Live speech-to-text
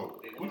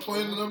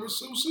playing the number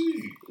 2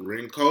 seed.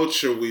 Ring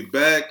culture, we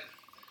back.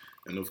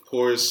 And of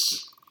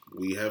course,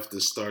 we have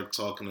to start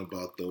talking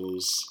about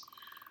those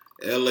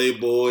LA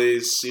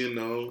boys,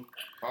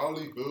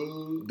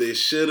 Hollywood. They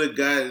should have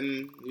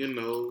gotten,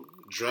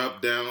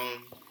 dropped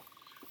down.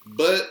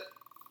 But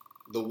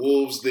the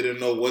Wolves didn't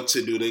know what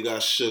to do. They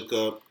got shook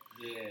up.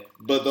 Yeah.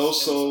 But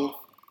also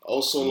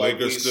like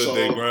we Lakers stood saw,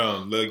 their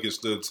ground. Lakers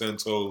stood 10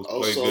 toes, played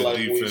also good like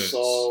defense, we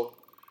saw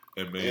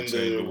and in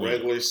maintained the the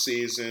regular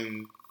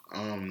season,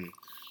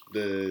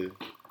 the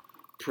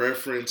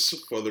preference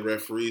for the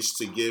referees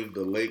to give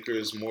the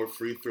Lakers more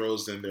free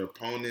throws than their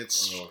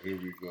opponents. Oh, here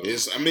we go.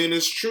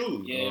 It's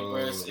true. Yeah, bro.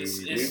 It's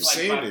We've like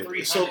seen about it. 300,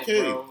 It's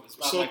okay. bro.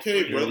 It's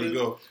okay, Here brother. we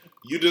go.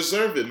 You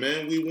deserve it,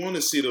 man. We want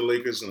to see the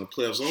Lakers in the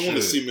playoffs. I don't want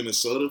to see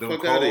Minnesota.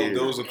 Fuck out of here.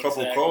 There was a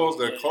couple calls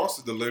that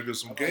costed the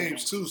Lakers some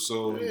games too,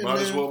 so might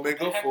as well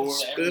make up for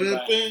it.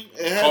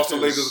 It cost the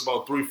Lakers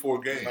about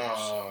 3-4 games.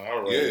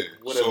 All right. Yeah,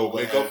 whatever, so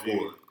make up for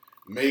it.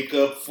 Make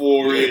up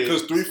for it.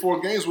 Because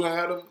 3-4 games would have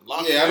had them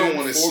locked in. I don't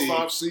want to 4 see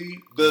 5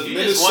 seed. The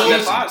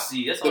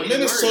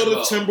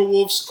Minnesota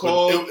Timberwolves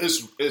called.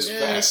 It's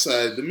facts.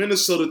 The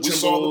Minnesota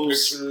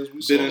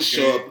Timberwolves didn't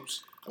show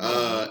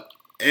up.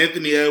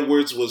 Anthony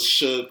Edwards was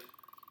shook.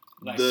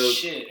 Like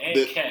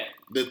the Cat.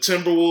 The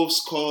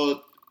Timberwolves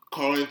called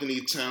Karl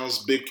Anthony Towns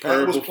Big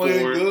Purr was before.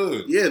 playing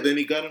good. Yeah, then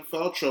he got in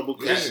foul trouble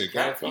because they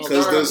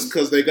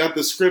got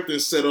the script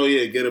and said, "Oh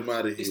yeah, get him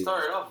out of here." He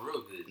started off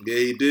real good. Yeah,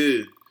 he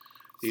did.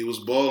 He was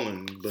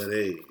balling, but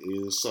hey,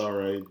 it was all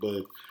right.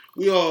 But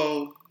we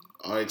all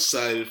are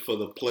excited for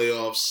the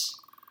playoffs.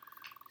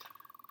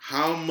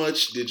 How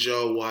much did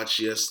y'all watch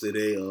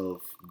yesterday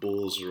of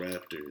Bulls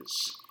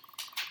Raptors?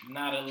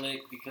 Not a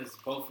lick because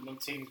both of them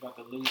teams about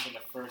to lose in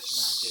the first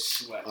round. Get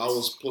swept. I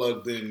was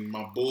plugged in.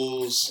 My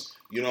Bulls,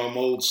 I'm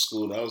old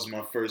school. That was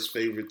my first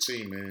favorite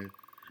team, man.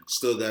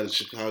 Still got a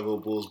Chicago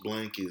Bulls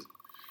blanket,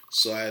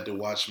 so I had to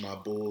watch my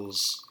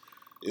Bulls.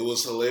 It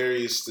was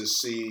hilarious to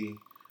see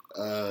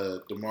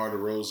DeMar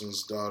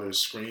DeRozan's daughter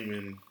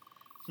screaming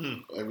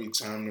every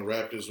time the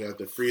Raptors were at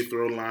the free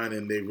throw line,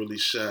 and they really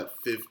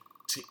shot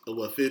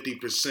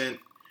 50%,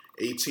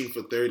 18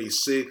 for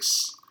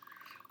 36.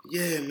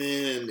 Yeah,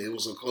 man, it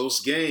was a close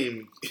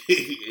game.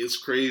 It's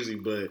crazy,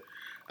 but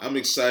I'm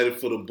excited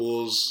for the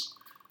Bulls.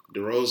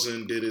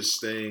 DeRozan did his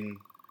thing.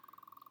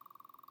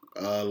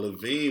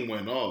 Levine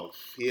went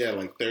off. He had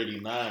like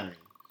 39.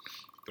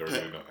 30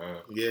 and a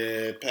half.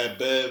 Yeah, Pat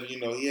Bev, he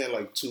had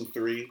like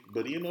 2-3.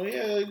 But, he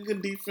had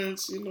good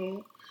defense, He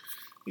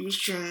was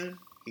trying.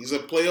 He's a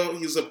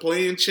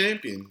playing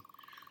champion.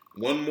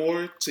 One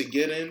more to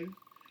get in.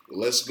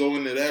 Let's go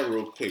into that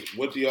real quick.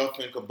 What do y'all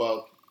think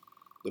about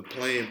the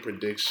playing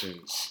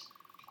predictions?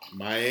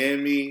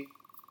 Miami,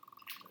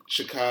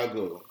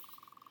 Chicago.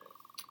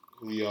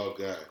 Who y'all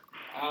got?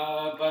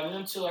 By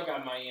them two, I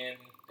got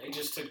Miami. They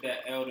just took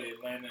that L to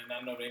Atlanta, and I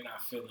know they're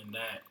not feeling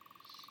that.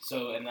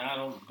 So, and I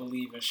don't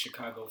believe in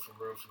Chicago for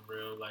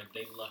real. Like,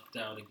 they lucked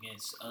out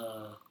against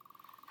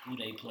who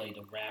they played,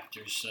 the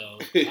Raptors. So,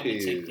 I'm going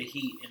to take the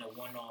Heat in a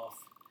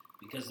one-off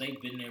because they've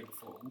been there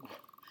before.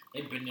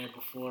 They have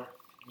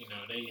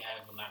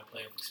a lot of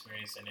playoff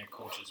experience, and their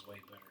coach is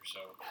way better. So,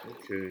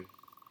 okay.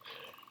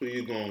 Who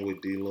you going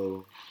with,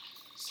 D-Lo?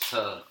 It's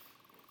tough,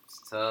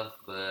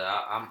 but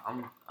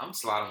I'm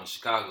sliding with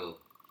Chicago.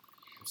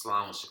 I'm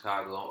sliding with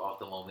Chicago off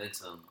the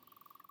momentum.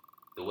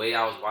 The way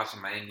I was watching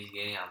Miami's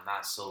game, I'm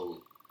not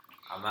sold.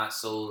 I'm not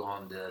sold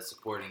on the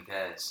supporting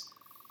cast.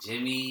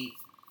 Jimmy,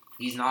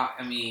 he's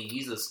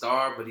a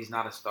star, but he's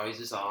not a star. He's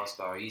just an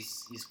all-star.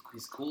 He's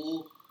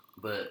cool,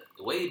 but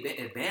the way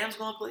if Bam's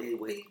gonna play the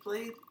way he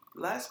played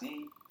last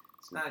game,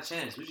 it's not a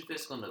chance. We're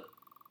just gonna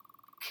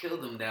kill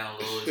them down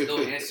low. There's no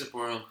answer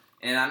for him.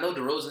 And I know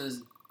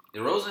DeRozan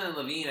and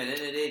Levine, at the end of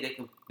the day,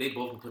 they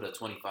both can put up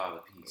 25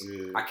 apiece.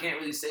 Yeah. I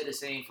can't really say the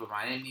same for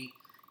Miami.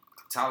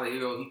 Tyler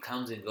Hero, he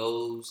comes and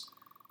goes.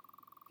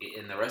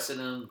 And the rest of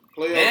them,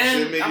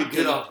 I'm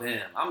good off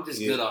Bam. I'm just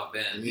good off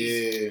Bam.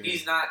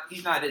 He's not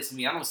it to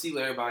me. I don't see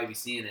what everybody be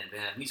seeing in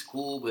Bam. He's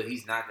cool, but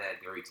he's not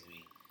that great to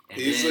me. And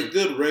he's a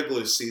good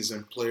regular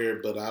season player,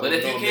 but I don't know. But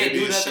if you can't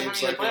do that in the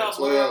playoffs,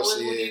 what are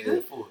you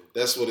good for?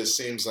 That's what it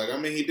seems like. I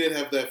mean, he did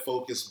have that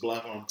focus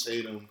block on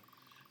Tatum.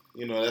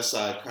 That's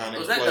iconic.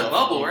 Was that the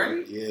bubble,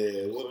 right?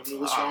 Yeah. What's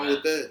wrong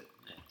with that?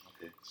 Yeah,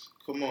 okay.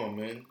 Come on,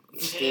 man.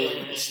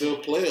 It's still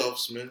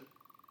playoffs, man.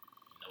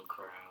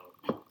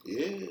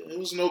 Yeah, it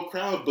was no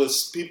crowd, but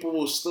people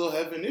were still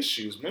having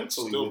issues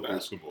mentally. Still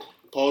basketball.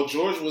 Paul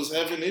George was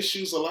having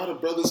issues. A lot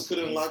of brothers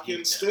couldn't lock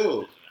in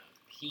still.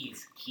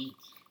 He's geek.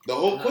 The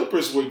whole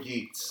Clippers were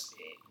geeks.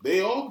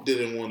 They all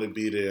didn't want to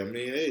be there. I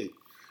mean, hey,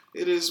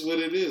 it is what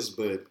it is,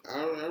 but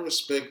I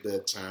respect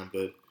that time.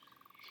 But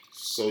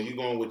so you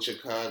going with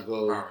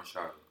Chicago?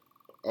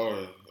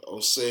 Or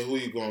say who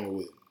you going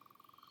with?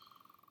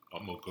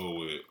 I'm going to go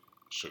with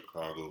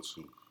Chicago,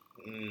 too.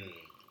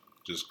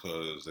 Just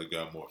because they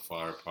got more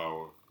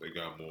firepower. They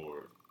got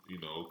more,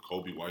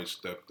 Kobe White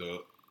stepped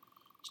up,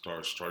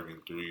 started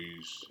striking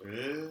threes.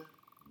 Yeah.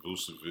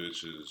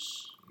 Vucevic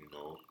is,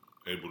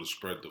 able to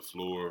spread the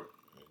floor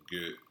and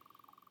get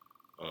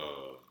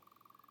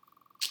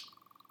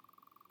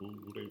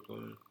Who they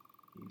playing?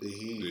 The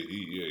Heat. The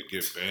Heat, yeah.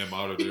 Get Bam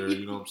out of there,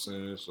 you know what I'm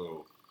saying?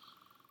 So,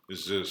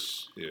 it's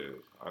just, yeah.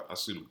 I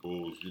see the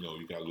Bulls, you know,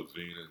 you got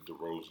Levine and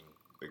DeRozan.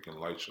 They can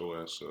light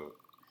your ass up.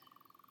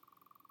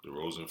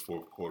 DeRozan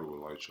fourth quarter will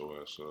light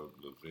your ass up.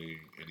 Levine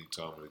any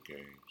time of the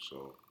game.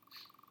 So,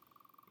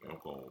 yeah, I'm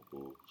going with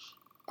Bulls.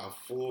 I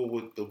fool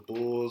with the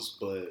Bulls,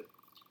 but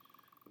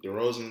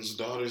DeRozan's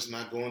daughter's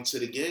not going to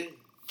the game.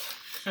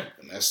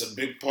 And that's a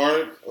big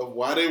part of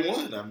why they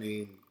won. I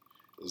mean,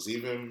 it was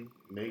even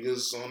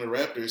niggas on the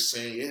Raptors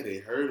saying, yeah, they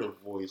heard a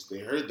voice. They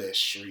heard that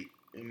shriek.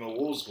 You know what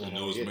was going And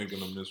on. it was Yeah. making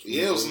them miss.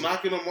 Yeah, it was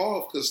knocking them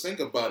off. Because think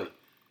about it.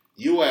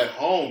 You at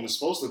home is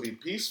supposed to be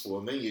peaceful.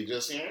 And then you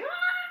just hear,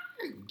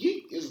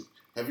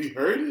 have you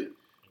heard it?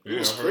 It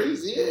was I heard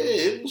crazy. it.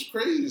 Yeah, it was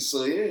crazy.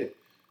 So, yeah,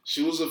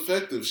 she was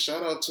effective.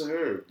 Shout out to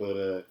her.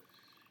 But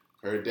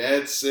her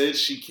dad said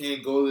she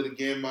can't go to the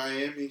game in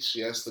Miami.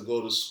 She has to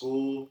go to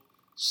school.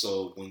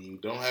 So when you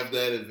don't have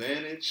that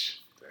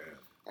advantage,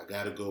 Damn. I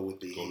gotta go with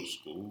the Go to Heat.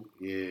 school.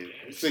 Yeah,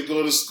 you say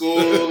go to school.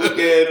 Look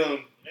at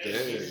him. Yeah,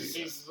 Damn.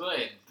 he's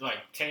like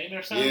 10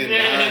 or something.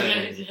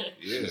 Yeah, 9.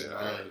 Yeah,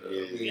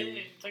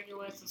 Yeah. Take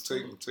your ass to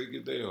school. take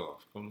your day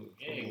off. Come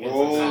Yeah,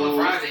 Whoa. on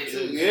Friday,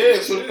 too. Yeah,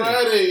 it's on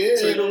Friday. Yeah,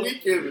 take the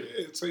weekend.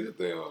 Yeah, take your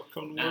day off.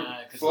 Come to work. Nah,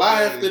 cause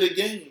Fly after the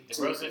game.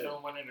 DeRozan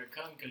don't want her to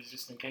come because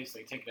just in case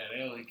they take that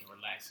L, he can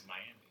relax in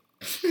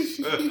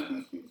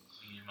Miami.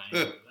 He in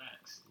Miami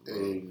relax. Hey,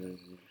 man.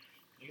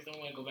 Niggas don't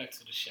want to go back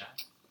to the shop.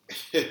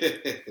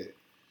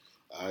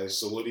 All right,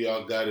 so what do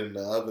y'all got in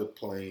the other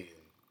plane?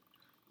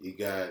 You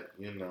got,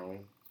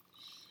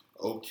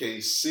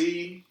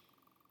 OKC.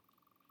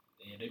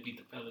 Yeah, they beat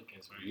the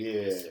Pelicans right Yeah.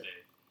 yesterday.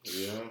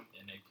 Yeah.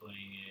 And they playing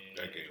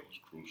That game was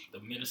crucial. the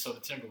Minnesota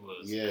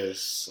Timberwolves.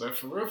 Yes. But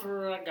for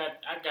real, I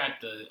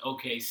got the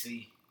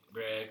OKC,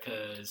 bruh,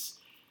 because,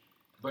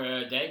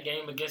 bruh, that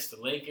game against the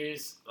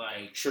Lakers,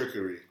 like,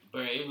 Trickery.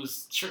 bruh, it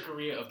was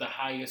trickery of the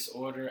highest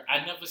order.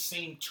 I never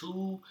seen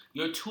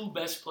your two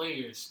best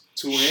players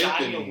Two shy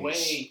Anthonys.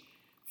 away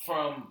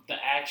from the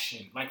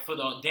action, like for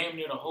the damn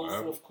near the whole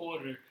Wow. fourth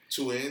quarter.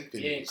 Two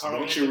Anthonys. Yeah, Carl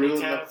Don't you Anthony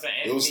realize? Towns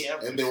and It was, Anthony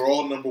Edwards. and they were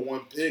all number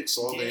one picks,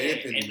 all the and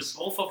Anthonys.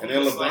 both of them And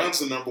then was LeBron's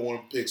like, the number one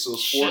pick, so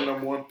it's four Shit.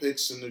 number one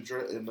picks in the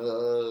game.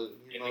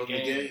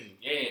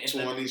 Yeah, and Two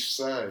on each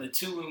side. the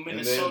two in And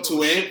Minnesota. then two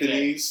were shit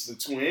Anthonys, the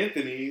two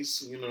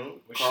Anthonys,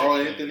 Were Carl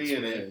shit Anthony bags,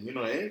 and man.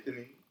 then,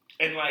 Anthony.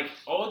 And like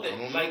all I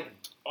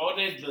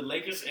don't the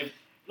Lakers.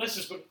 Let's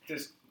just look at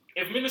this.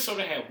 If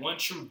Minnesota had one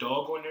true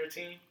dog on their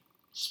team,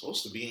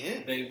 Supposed to be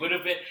him. they would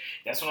have been.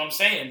 That's what I'm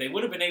saying. They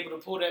would have been able to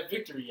pull that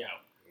victory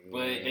out.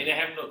 But they didn't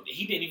have no.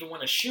 He didn't even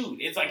want to shoot.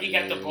 It's like he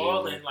got the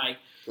ball and like.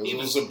 Because he it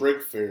was- was a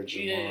brick fair,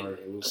 Jamar. Yeah.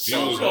 It was He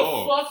So was the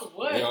off. fuck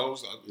what? Yeah, I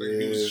think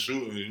he Yeah. was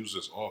shooting. He was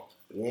just off.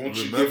 Won't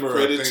you Remember, give I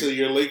credit think to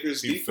your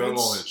Lakers He defense? fell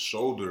on his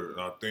shoulder,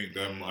 and I think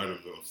that might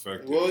have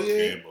affected Well, his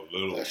yeah. game a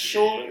little. That's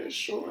sure.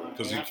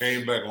 Because he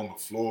came back on the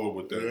floor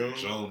with that Yeah.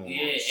 Joan on Yeah,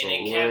 his and then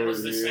shoulder. Cat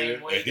was the Yeah.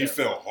 same way. And he though.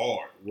 fell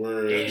hard.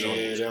 Word, Yeah, yeah, Joan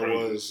that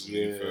crazy. was,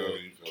 He yeah. fell.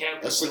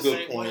 Cat That's was a the good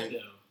same way, point.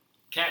 though.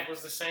 Cat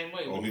was the same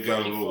way. Oh, he He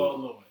got a really little-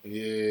 fall on.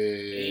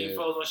 Yeah. He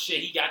fell on shit.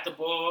 He got the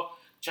ball,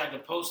 tried to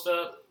post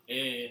up,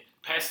 and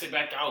passed it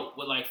back out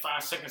with like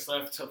 5 seconds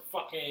left to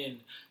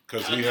fucking.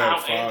 Because Kyle he had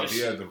five. Anderson.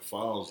 He had them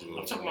fouls.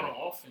 I'm talking about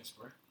on offense,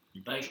 bro.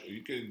 Like,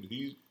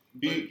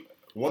 He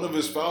one of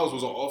his fouls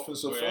was an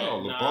offensive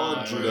foul.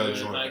 LeBron drew that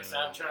joint. Like,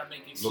 stop trying to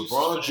make excuses.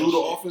 LeBron for drew that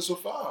the shit. offensive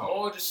foul.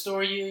 More of the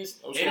story is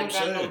That's they what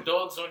don't I'm got no saying.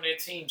 dogs on their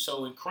team.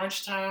 So in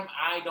crunch time,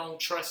 I don't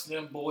trust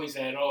them boys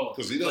at all.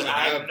 'Cause he but doesn't I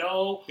have-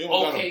 know he don't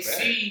got 'em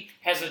OKC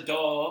has a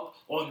dog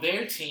on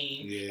their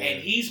team, Yeah.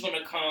 and he's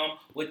gonna come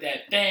with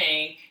that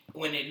thing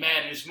when it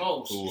matters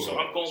most. Ooh, So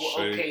I'm going with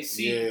Shea.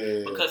 OKC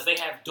Yeah. because they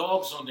have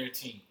dogs on their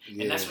team,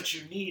 Yeah. and that's what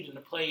you need in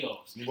the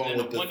playoffs. I'm going In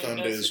with a the winning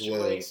Thunder that as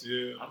well. situation,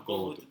 Yeah, I'm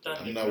going with the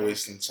Thunder. I'm not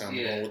wasting time. I'm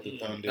going with the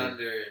Yeah. Thunder.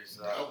 Thunder is.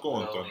 I'm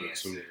going no Thunder,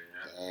 answer. too.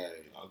 All right.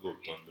 I'll go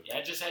Thunder. Yeah,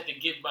 I just had to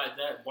give by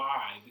that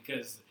why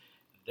because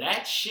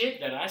that shit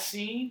that I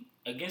seen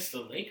against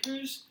the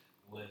Lakers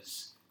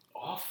was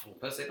awful.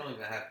 Plus, they don't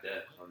even have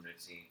depth on their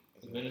team.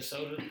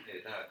 Minnesota. They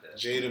don't have depth.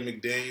 Jaden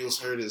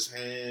McDaniels hurt his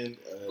hand.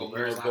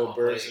 Gobert's not gonna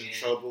Gobert's play in again.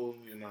 trouble.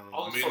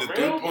 Oh, I mean, for the real?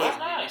 3-point Why They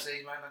not?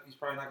 say he's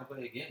probably not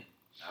gonna play again.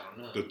 I don't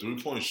know. The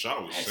 3-point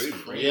shot was That's saving.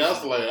 crazy. Yeah, I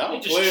was like,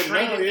 I'll They play just him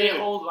now. traded their Yeah,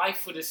 whole life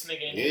for this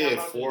nigga. And yeah, how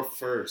about 4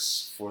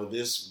 firsts for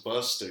this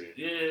buster.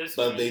 Yeah, it's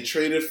But they crazy.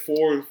 traded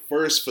 4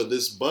 firsts for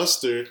this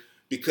buster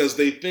because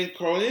they think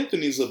Carl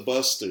Anthony's a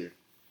buster.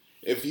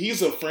 If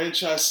he's a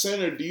franchise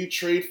center, do you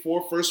trade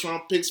 4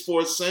 first-round picks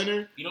for a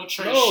center? You don't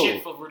trade No.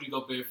 shit for Rudy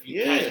Gobert if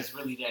you Yeah. is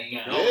really that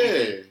guy. No.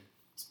 Yeah.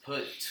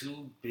 Put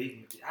two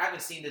big. I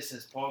haven't seen this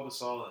since Paul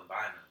Gasol and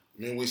Bynum.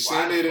 I mean, we Why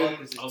seen the it fuck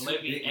in, is it Oh, two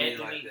maybe big men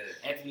Anthony, like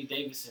that? Anthony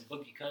Davis and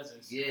Boogie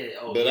Cousins. Yeah.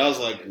 Oh, but yeah. that was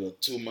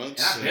like 2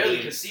 months. And I barely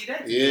could see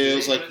that. Yeah, it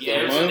was like Yeah, a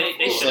it was- month.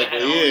 they It's should have like,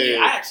 had a whole yeah.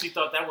 year. I actually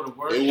thought that would have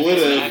worked. It if would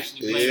they have,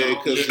 actually played yeah, the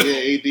whole because year.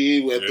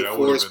 AD at Yeah, the that 4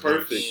 would've is been nice.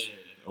 perfect.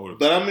 Yeah.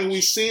 But I mean,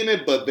 we seen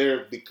it, but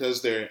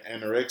because they're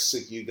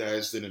anorexic, you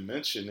guys didn't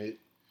mention it.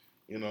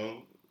 You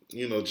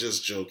know,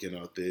 just joking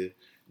out there.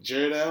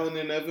 Jared Allen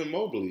and Evan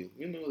Mobley.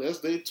 You know, that's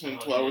their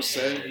 24-hour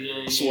set.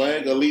 Yeah.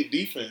 Swag, elite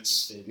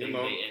defense. They- You they-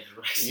 know. they-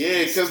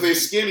 Yeah, because they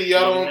skinny.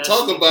 Y'all don't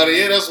talk about it.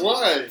 Yeah, that's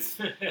why.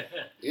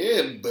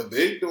 Yeah, but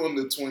they doing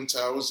the Twin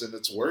Towers and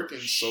it's working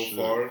so Shit,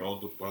 far. All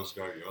the Bucks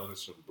got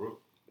Giannis and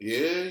Brook.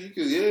 Yeah, you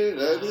could. Yeah,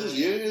 that is.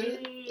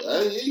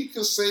 Yeah, you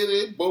could say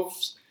they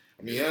both.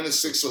 I mean, Giannis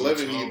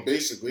 6'11", he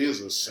basically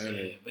is a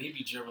center. Yeah, but he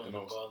be dribbling the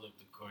ball up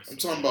the course. I'm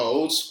talking about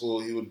old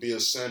school. He would be a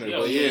center,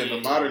 but in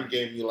the modern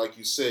game, like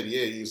you said,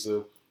 he's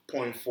a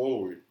point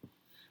forward.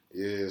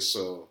 Yeah,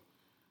 so,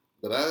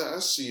 but I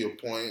see your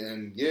point,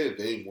 and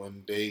they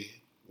when they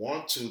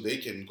want to, they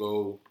can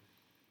go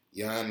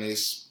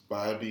Giannis,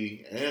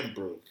 Bobby, and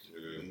Brook,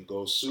 and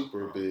go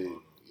super big.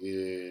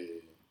 Yeah,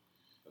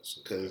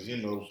 because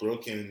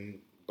Brook and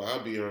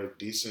Bobby are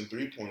decent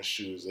 3-point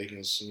shooters. They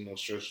can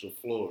stretch the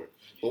floor.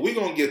 But we're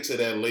gonna get to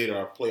that later.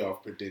 Our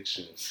playoff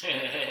predictions.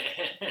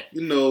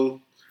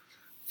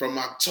 From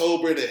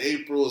October to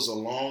April is a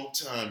long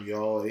time,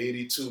 y'all.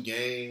 82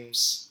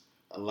 games,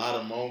 a lot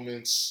of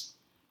moments.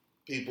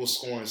 People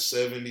scoring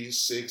 70,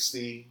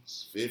 60,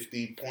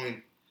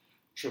 50-point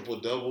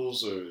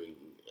triple-doubles.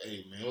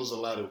 Hey, man, it was a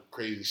lot of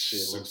crazy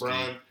shit. 60.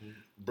 LeBron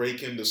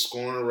breaking the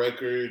scoring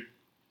record.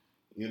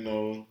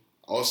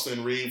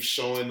 Austin Reeves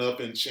showing up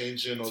and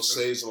changing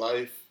Osei's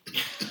life.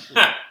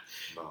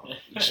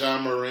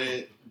 John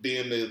Morant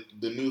being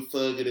the new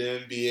thug of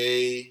the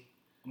NBA.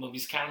 Well,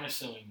 he's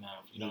countersuing now.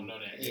 If you don't know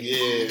that.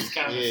 Yeah.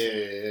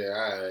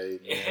 All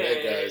right, man.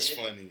 That guy's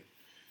funny.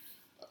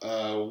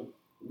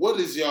 What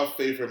is your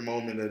favorite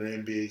moment of the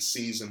NBA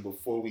season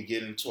before we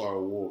get into our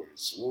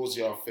awards? What was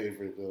your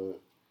favorite,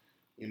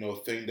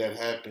 thing that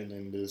happened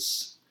in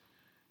this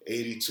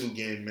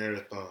 82-game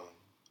marathon?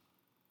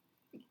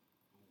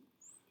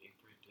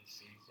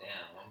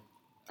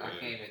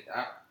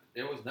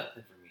 There was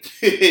nothing for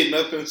me.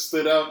 Nothing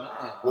stood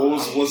out. Nah,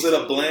 was it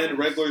a bland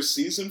regular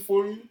season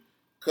for you?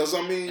 Because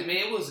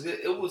it was good.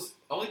 It was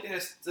only thing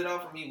that stood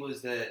out for me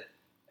was that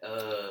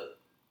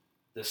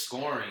the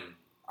scoring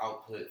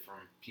output from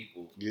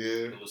people.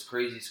 Yeah, it was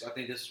crazy. So I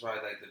think this is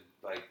probably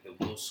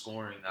the most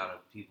scoring out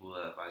of people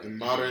in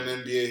modern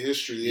NBA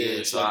history. Yeah,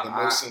 it's so the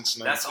most since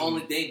 1962. That's the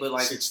only thing.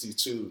 But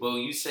 62. Well,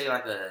 you say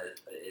a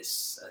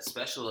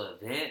special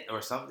event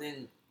or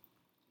something.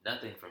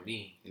 Nothing for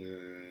me.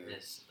 Yeah.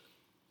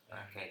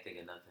 I can't think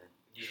of nothing.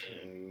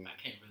 Yeah, I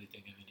can't really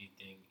think of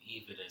anything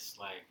either that's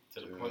to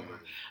the point where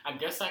I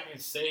guess I can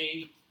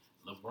say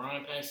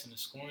LeBron passing the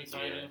scoring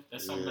title.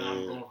 That's something that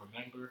I'm gonna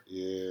remember.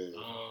 Yeah.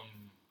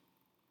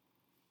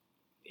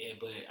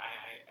 But I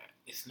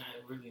it's not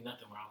really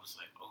nothing where I was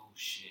like, oh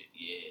shit,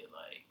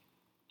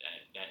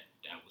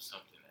 that was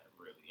something that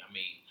really. I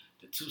mean,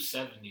 the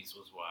 270s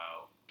was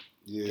wild.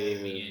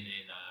 Yeah. Being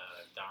in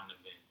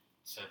Donovan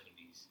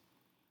 70s.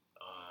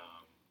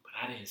 But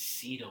I didn't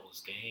see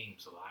those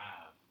games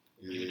live.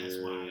 Maybe that's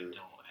why it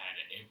don't had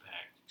an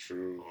impact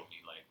on me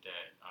like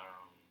that. But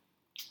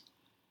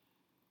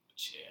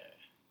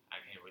I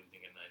can't really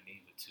think of nothing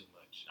either too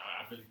much.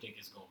 I really think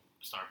it's gonna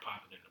start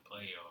popping in the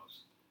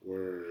playoffs.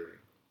 Word.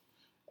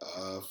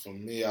 For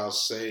me, I'll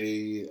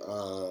say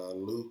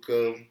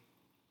Luka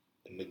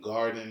in the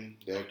Garden.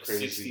 That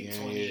crazy 60,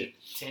 20,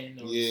 10.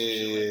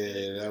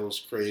 That was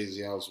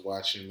crazy. I was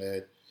watching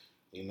that.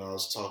 I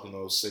was talking to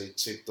Osei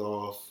ticked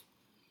off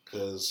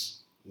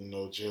because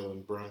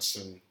Jalen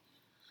Brunson.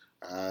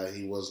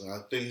 He wasn't. I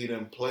think he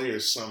didn't play or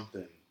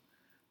something,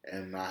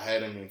 and I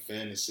had him in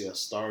fantasy. I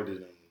started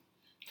him,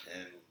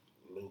 and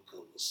Luka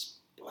was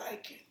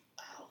blacking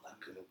out. I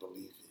couldn't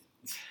believe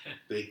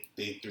it.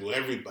 They threw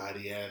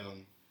everybody at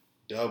him,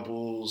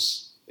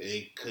 doubles.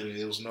 They couldn't.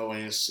 There was no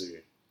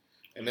answer.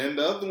 And then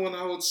the other one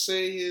I would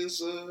say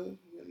is,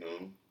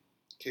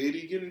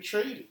 KD getting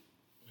traded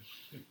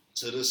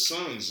to the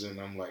Suns,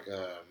 and I'm like,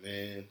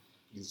 man.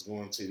 He's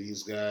going to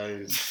these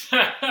guys.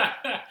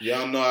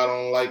 Y'all know I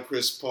don't like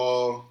Chris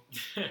Paul.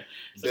 So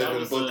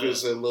Devin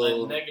Booker's a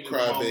little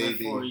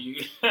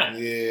crybaby.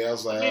 Yeah, I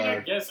was like, I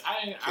guess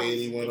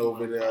Katie went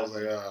over there. I was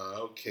like,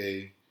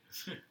 okay.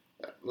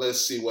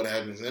 Let's see what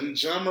happens. And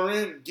John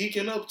Morant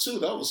geeking up too.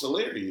 That was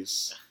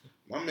hilarious.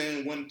 My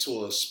man went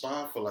to a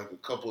spa for a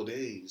couple of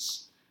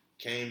days.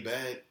 Came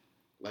back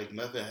like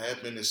nothing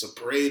happened. It's a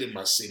parade in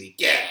my city.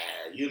 Yeah,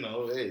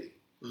 hey.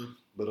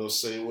 But I'll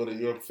say, what are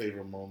your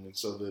favorite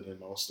moments other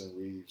than Austin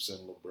Reeves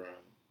and LeBron?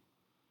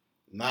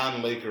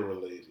 Non-Laker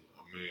related.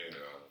 I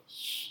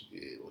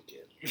mean, look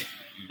at me.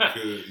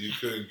 You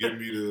couldn't get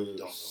me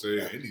to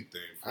say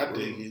anything. I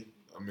dig it.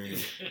 I mean,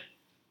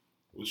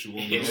 what you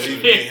want me to say?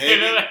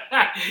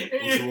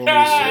 What you want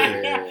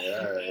me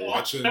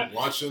to say?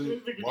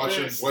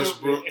 Watching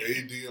Westbrook,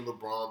 AD, and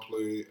LeBron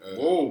play.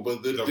 Whoa,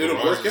 but did it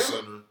work out?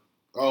 Center,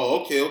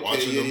 oh, okay.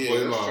 Watching them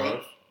play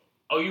live.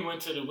 Oh, you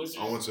went to the Wizards?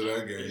 I went to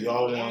that game.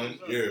 Y'all won?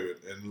 Yeah,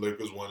 and the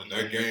Lakers won. In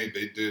that game,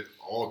 they did,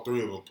 all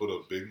three of them put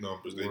up big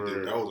numbers. They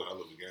did. That was a hell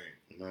of a game.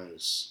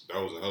 Nice. That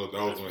was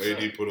when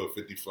AD put up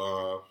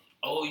 55.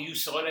 Oh, you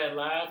saw that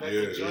live at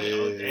the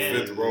joint?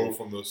 Fifth row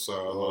from the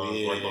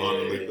sideline, right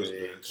behind the Lakers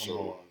bench. Come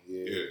on.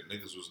 Yeah,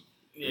 niggas was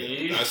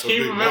Yeah, that's a he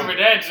big remember moment.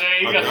 that,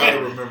 Jay. I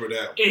gotta remember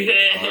that one.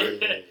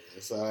 Yeah.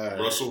 It's all right.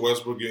 Russell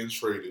Westbrook getting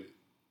traded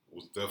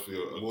was definitely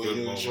a Will good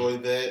you moment. enjoy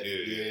that?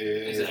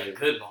 Yeah. It's a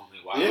good moment.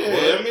 Wow.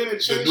 Yeah, I mean, it The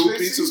changed new their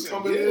pieces season.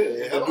 coming Yeah, in.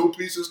 it The helped. new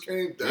pieces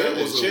came. That Yeah,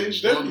 it was a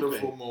changed wonderful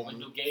everything. moment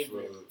Wendell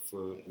Gabriel.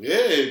 for Yeah,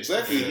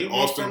 exactly. and He went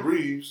Austin from-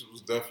 Reeves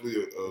was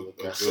definitely a Like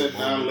I good said, moment.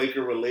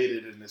 non-Laker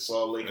related, and it's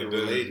all Laker And then,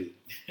 related.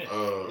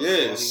 Uh,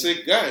 Yeah,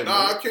 sick guy. Nah,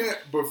 I man. can't.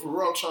 But for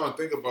real, I'm trying to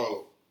think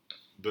about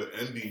the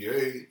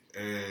NBA,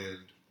 and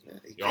Yeah,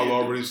 he y'all can't do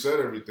already said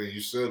everything.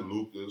 You said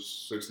Luka's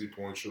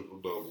 60-point triple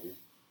double.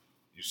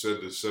 You said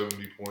the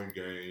 70-point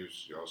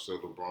games. Y'all said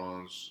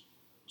LeBron's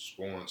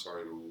scoring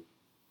title.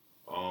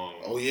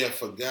 Oh yeah, I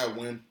forgot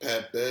when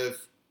Pat Bev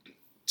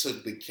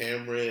took the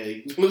camera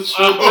and showed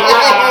Oh,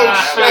 the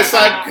shit. that's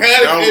iconic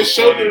That and was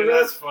showed funny. the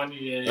That's rest. funny.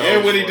 Yeah. That And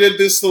was when he funny. did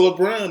this to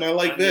LeBron, I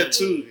like Yeah. that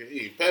too.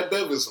 Hey, Pat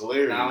Bev is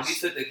hilarious. Now, when he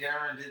took the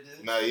camera and did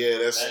this, Nah, yeah,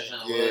 that's that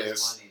junk yeah, was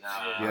that's, funny.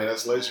 Nah, yeah,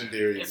 that's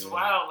legendary. It's man.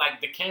 wild.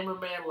 Like the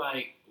cameraman,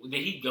 like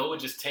did he go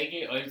and just take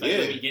it, or he's like, Yeah.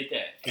 "Let me get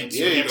that"? And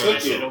Yeah, he camera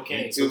took said, it.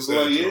 "Okay." He was Took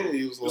like, that yeah, joke.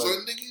 he was It was like,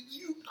 like, nigga,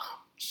 you not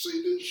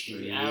see this shit.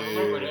 Yeah, I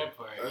remember that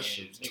part. That Yeah,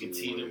 shit's nigga too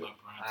teed him weird. up.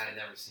 I ain't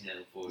never seen that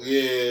before.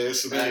 yeah,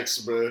 it's an X,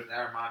 bro.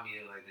 That remind me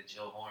of like the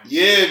Joe Horn.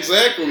 Yeah,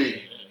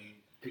 exactly.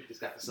 He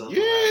just got the cell phone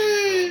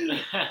Yeah.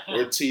 out.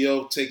 Or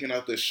T.O. taking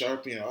out the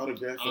Sharpie and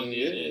autographing. Oh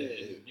yeah,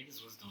 Yeah.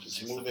 niggas was doing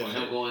Just that. moving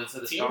Him going to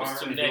the T.O. was star.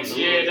 too and next.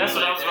 doing Yeah, the that's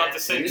what I like was about that. to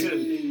say too.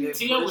 Yeah.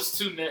 T.O. was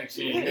too next.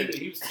 Yeah, Yeah.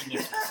 he was too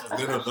next. And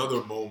then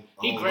another moment.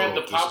 I He don't grabbed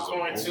know the if this is a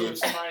popcorn too, moment,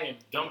 somebody, and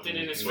dumped it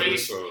in his but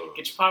face. it's a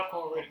Get your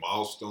popcorn ready.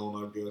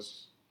 milestone, I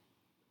guess,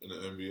 in the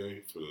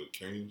NBA for the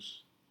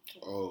Kings.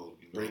 Oh,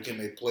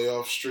 breaking a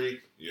playoff streak.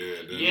 Yeah,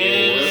 then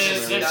Yeah,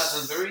 that's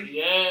that's 2003?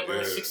 Yeah, bro,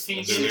 Yeah. 16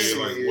 And then years. they,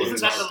 like, what,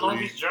 Isn't that top the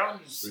longest three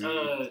drought in seed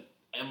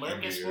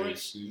American NBA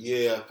sports? season.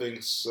 Yeah, I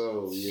think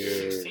so. Yeah.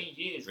 16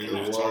 years. Niggas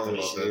God. was talking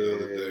about that the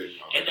other Yeah. day.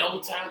 And the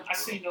whole time I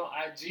seen on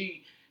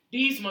IG,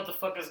 these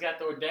motherfuckers got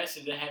the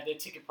audacity to have their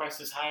ticket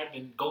prices higher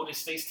than Golden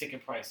State's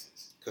ticket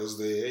prices. Because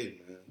they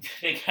ate, man.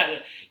 They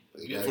gotta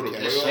They Yeah, got for the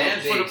cash playoffs?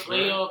 out. for the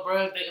playoff,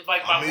 bro. They,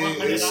 like by I mean,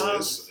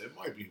 $100. it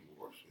might be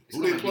worth it. It's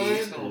Who they gonna be- playing?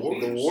 it's The gonna be-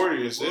 Warriors. The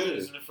Warriors, yeah.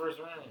 Warriors in the first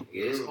round.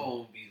 It's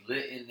gonna be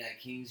lit in that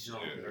Kings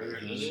joint. Yeah. bro.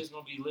 It is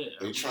gonna be lit.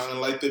 They trying to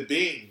light the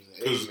beams.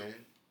 Hey, 'Cause-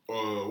 man.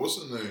 What's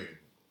the name?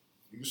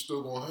 You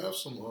still gonna have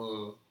some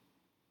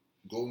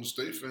Golden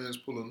State fans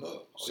pulling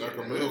up. Oh, yeah,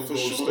 Sacramento, for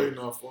Golden sure. State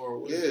not far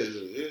away.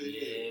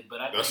 Yeah. Yeah, but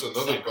I That's think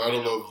another Sacramento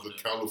battle of the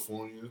gonna-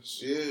 Californians.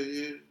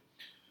 Yeah.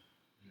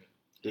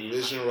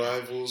 Division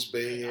rivals,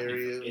 Bay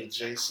Area,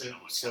 adjacent,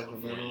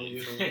 Sacramento,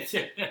 you know.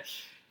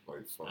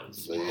 Like 5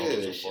 So, 4 yeah.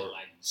 hours apart.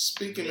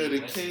 Speaking of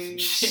the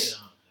Kings,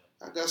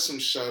 I got some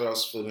shout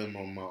outs for them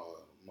on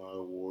my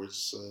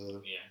awards. Yeah,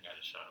 I got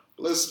a shot.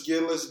 Let's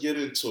get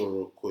into it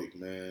real quick,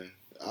 man.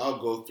 I'll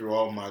go through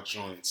all my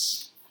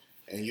joints,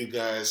 and you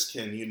guys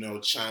can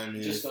chime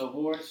in. Just the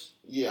awards?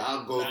 Yeah,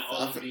 I'll go. Not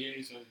all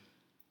NBAs or...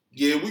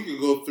 Yeah, we could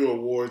go through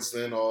awards,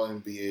 then all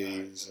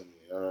NBAs.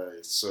 All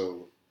right,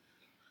 so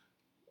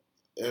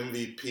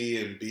MVP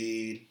and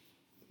Embiid,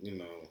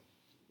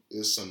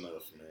 it's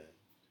enough, man.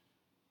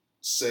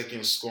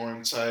 Second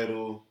scoring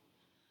title.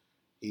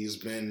 He's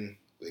been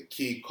the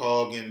key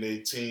cog in their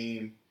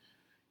team.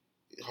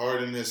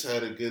 Harden has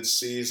had a good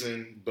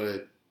season,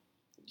 but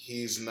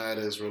he's not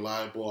as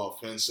reliable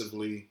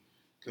offensively,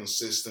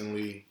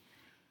 consistently.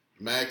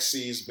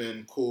 Maxi's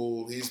been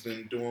cool. He's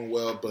been doing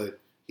well, but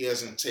he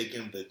hasn't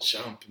taken the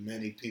jump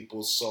many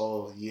people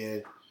saw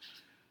yet.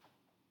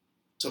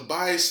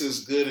 Tobias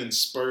is good in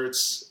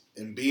spurts.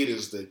 Embiid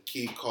is the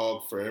key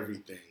cog for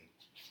everything.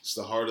 It's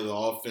the heart of the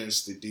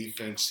offense, the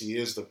defense. He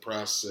is the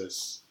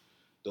process.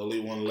 The only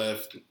one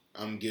left,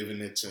 I'm giving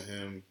it to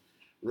him.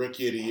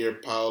 Rookie of the Year,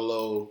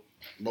 Paolo.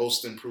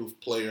 Most Improved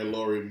Player,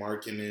 Lauri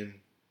Markkanen.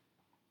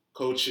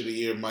 Coach of the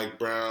Year, Mike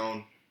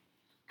Brown.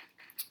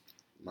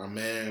 My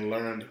man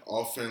learned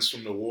offense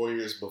from the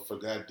Warriors but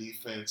forgot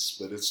defense,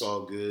 but it's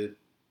all good.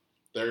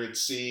 Third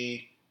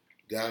seed,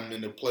 got him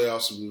in the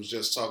playoffs. We was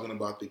just talking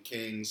about the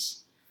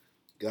Kings.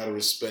 Got to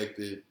respect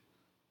it.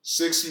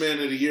 Sixth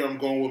man of the year, I'm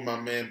going with my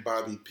man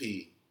Bobby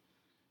P.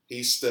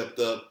 He stepped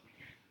up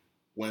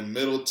when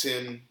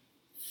Middleton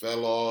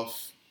fell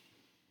off.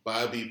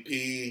 Bobby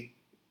P,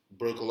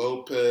 Brook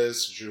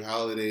Lopez, Drew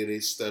Holiday, they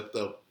stepped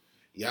up.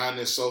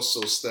 Giannis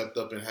also stepped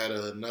up and had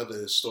another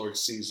historic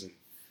season.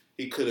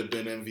 He could have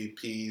been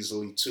MVP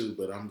easily too,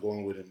 but I'm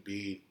going with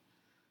Embiid.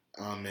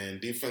 Man,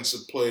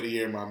 Defensive Player of the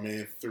Year, my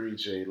man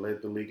 3J,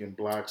 led the league in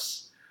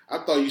blocks. I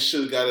thought you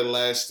should have got it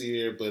last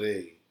year, but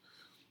hey,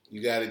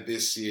 you got it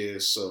this year,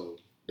 so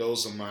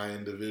those are my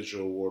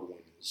individual award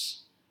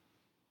winners.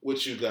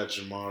 What you got,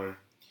 Jamar?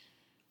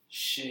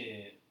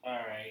 Shit. All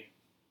right.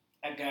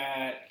 I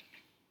got,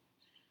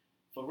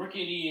 for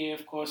Rookie of the Year,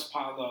 of course,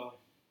 Paolo.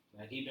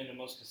 Like, he been the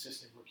most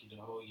consistent rookie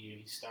the whole year.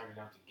 He started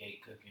out the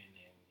gate cooking,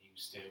 and he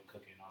was still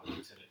cooking all the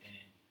way to the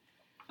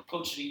end.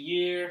 Coach of the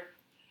Year,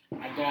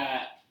 I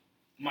got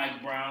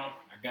Mike Brown.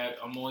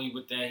 I'm on you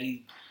with that.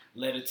 He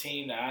led a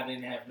team that I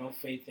didn't have no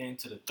faith in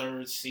to the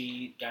third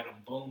seed. Got him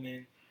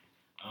booming.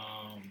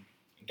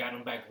 got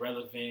him back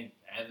relevant.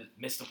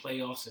 Missed the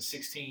playoffs in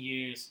 16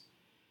 years.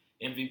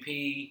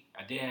 MVP,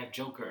 I did have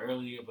Joker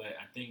earlier, but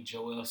I think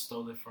Joel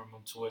stole it from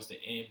him towards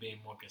the end, being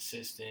more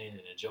consistent, and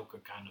the Joker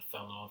kind of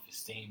fell off.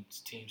 His team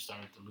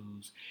started to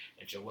lose,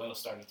 and Joel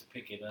started to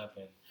pick it up.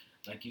 And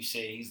like you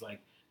say, he's like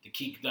the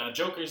key.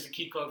 Joker is the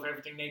key code of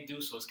everything they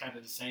do, so it's kind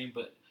of the same.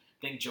 But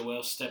I think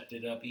Joel stepped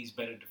it up. He's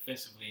better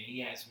defensively, and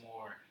he has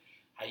more,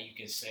 how you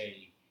can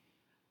say,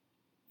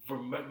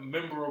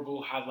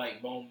 memorable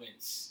highlight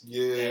moments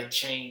that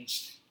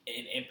changed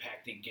and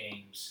impacted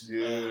games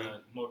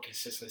more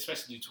consistently,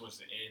 especially towards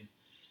the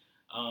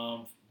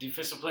end.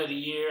 Defensive Player of the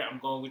Year, I'm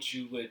going with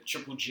you with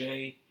Triple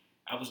J.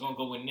 I was going to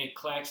go with Nick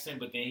Claxton,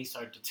 but then he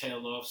started to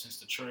tail off since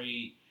the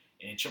trade,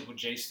 and Triple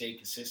J stayed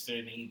consistent,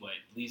 and he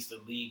leads the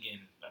league in,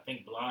 I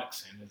think,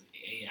 blocks, and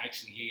he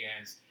actually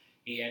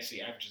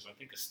averages, I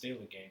think, a steal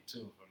a game,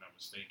 too, if I'm not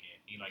mistaken.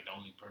 He's like the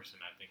only person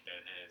I think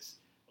that has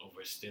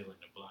over a steal in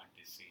the block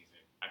this season.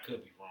 I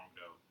could be wrong,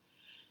 though.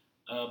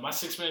 My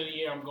 6 man of the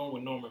year, I'm going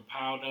with Norman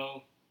Powell,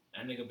 though.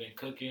 That nigga been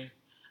cooking.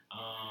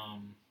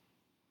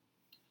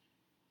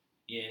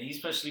 Yeah, and he's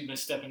especially been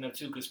stepping up,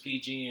 too, because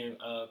PG and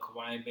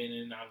Kawhi been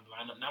in and out of the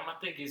lineup. Now, my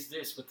thing is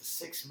this. With the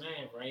 6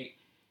 man, right,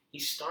 he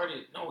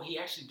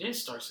actually did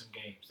start some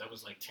games. That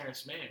was like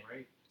Terrence Mann,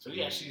 right? So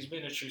he actually has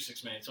been a true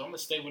 6 man. So I'm going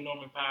to stay with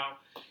Norman Powell.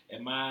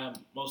 And my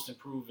most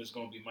improved is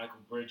going to be Michael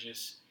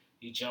Bridges.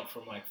 He jumped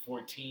from like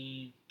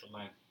 14 to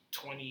like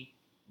 20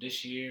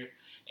 this year.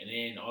 And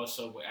then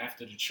also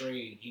after the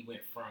trade, he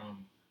went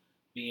from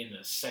being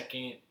the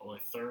second or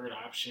third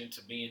option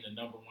to being the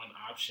number one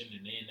option.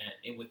 And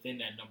then within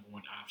that number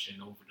one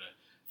option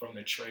from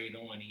the trade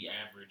on, he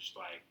averaged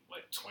like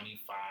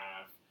 25,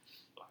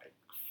 like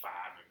 5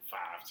 and 5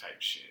 type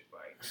shit.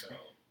 Like, so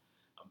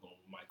I'm going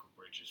with Michael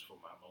Bridges for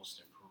my most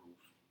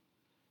improved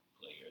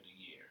player of the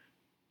year.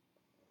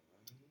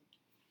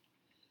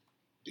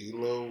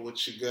 D-Lo,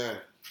 what you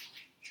got?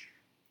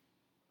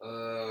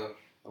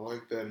 I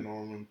like that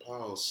Norman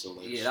Powell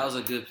selection. Yeah, that was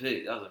a good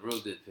pick. That was a real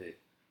good pick.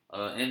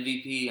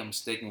 MVP, I'm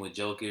sticking with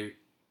Joker.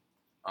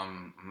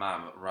 I'm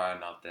not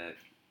riding off that.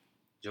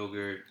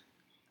 Joker,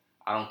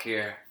 I don't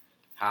care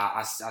how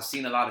I've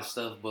seen a lot of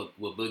stuff, but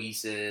what Boogie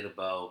said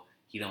about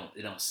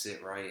it don't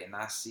sit right, and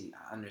I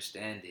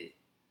understand it,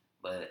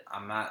 but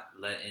I'm not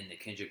letting the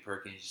Kendrick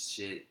Perkins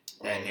shit,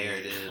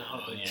 narrative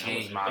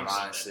change my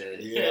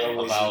mindset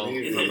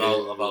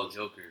about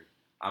Joker.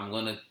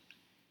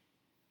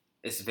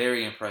 It's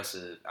very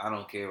impressive. I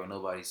don't care what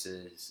nobody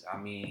says. I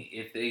mean,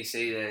 if they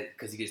say that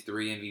because he gets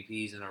 3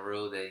 MVPs in a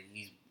row that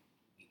he's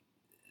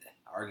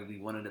arguably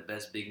one of the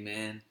best big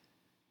men,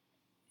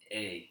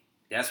 hey,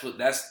 that's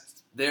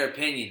their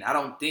opinion. I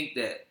don't think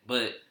that,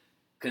 but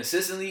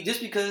consistently,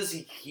 just because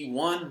he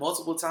won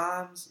multiple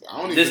times,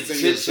 I don't even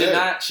think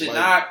should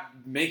not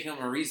make him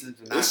a reason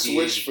to not it be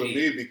switched MVP. For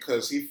me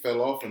because he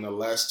fell off in the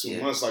last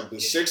 2 months. Like the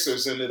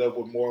Sixers ended up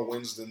with more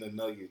wins than the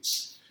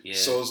Nuggets. Yeah.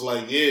 So it's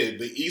like,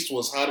 the East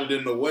was hotter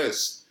than the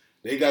West.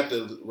 They got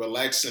the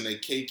relaxing a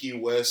cakey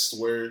West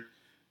where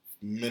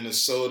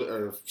Memphis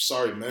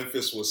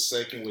was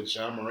second with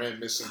Ja Morant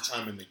missing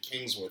time and the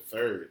Kings were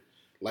third.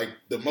 Like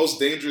the most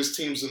dangerous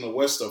teams in the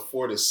West are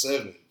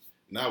 4-7,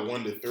 not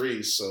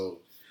 1-3. So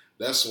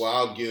that's why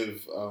I'll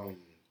give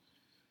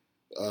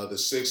the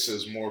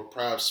Sixers more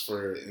props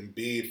for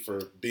Embiid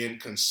for being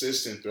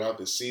consistent throughout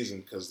the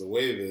season because the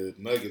way the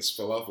Nuggets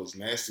fell off was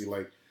nasty.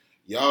 Like,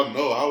 y'all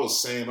know I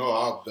was saying,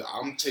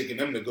 I'm taking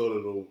them to go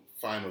to the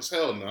finals.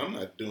 Hell no, I'm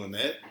not doing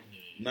that.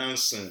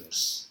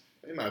 Nonsense.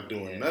 They're not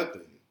doing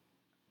nothing.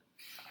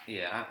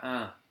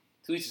 Yeah,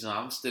 to each his own.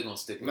 I'm still going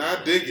to stick with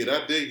I dig it.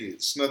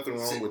 There's nothing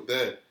wrong with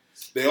that.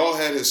 They all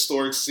had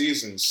historic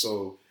seasons,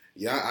 so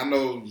I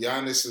know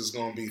Giannis is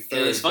going to be third.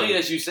 And it's funny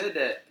that you said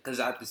that because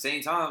at the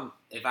same time,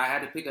 if I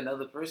had to pick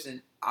another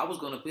person, I was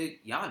going to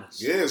pick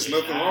Giannis. Yeah, there's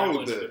nothing wrong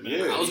with that.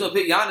 Yeah. I was going to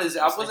pick Giannis.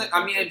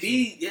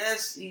 Embiid,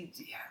 yes,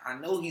 I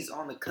know he's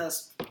on the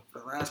cusp for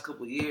the last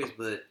couple of years,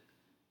 but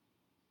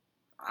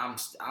I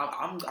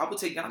would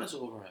take Giannis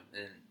over him.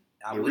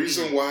 And the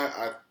reason why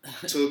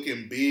I took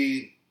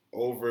Embiid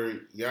over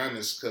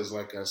Giannis, because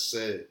like I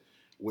said,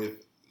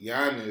 with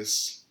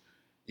Giannis,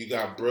 you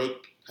got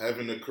Brooke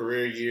having a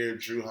career year,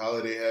 Drew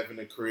Holiday having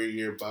a career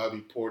year,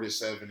 Bobby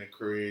Portis having a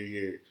career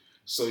year.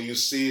 So you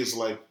see it's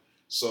like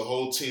a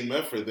whole team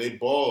effort. They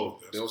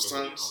balled those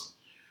times.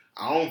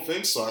 I don't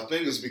think so. I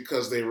think it's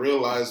because they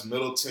realized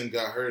Middleton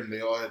got hurt and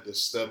they all had to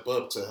step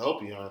up to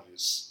help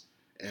Giannis.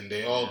 And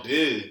they all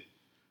did.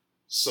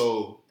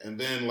 So, and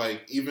then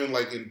even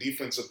in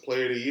Defensive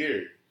Player of the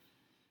Year,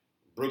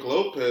 Brook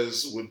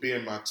Lopez would be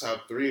in my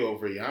top 3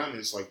 over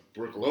Giannis. Like,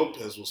 Brook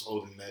Lopez was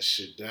holding that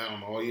shit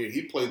down all year.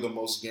 He played the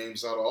most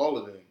games out of all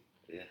of them.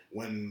 Yeah.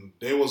 When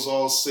they was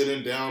all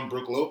sitting down,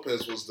 Brook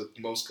Lopez was the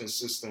most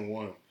consistent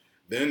one.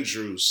 Then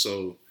Drew.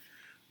 So,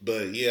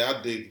 but yeah,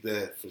 I dig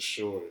that for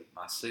sure.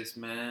 My 6th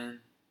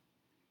man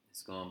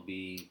is going to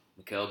be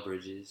Mikal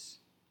Bridges.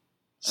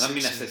 Not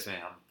 6th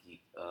man.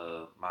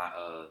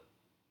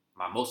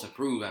 My most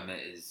improved,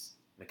 is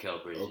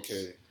Mikal Bridges.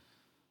 Okay.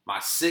 My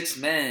 6th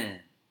man,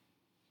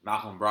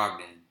 Malcolm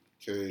Brogdon.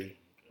 Okay.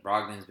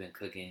 Brogdon's been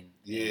cooking.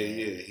 Yeah.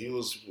 He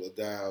was a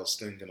guy I was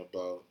thinking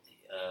about.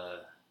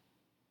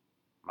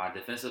 My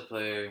defensive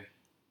player,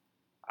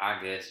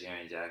 I guess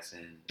Jaren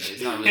Jackson.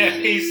 It's not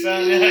really. He's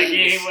sounding like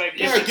he ain't like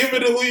Give it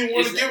to who you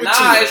want to give it to.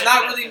 It's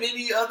not really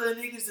many other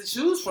niggas to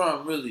choose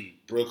from, really.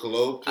 Brooke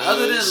Lopez.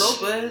 Other than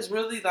Lopez,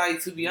 really,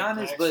 like, to be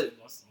honest, but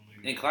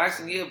and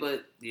Claxton,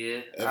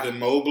 yeah. Evan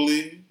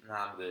Mobley.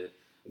 Nah, I'm good.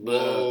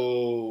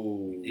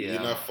 Whoa. Yeah.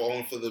 You're not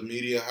falling for the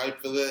media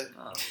hype for that?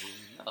 No.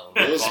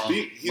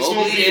 He's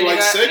going to be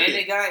like second. And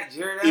they got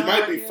Jared He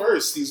might be Allen,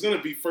 first. He's going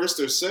to be first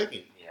or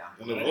second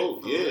in the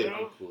vote. Yeah.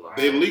 Cool.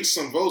 They leaked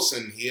some votes,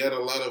 and he had a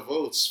lot of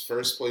votes.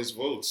 First place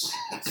votes.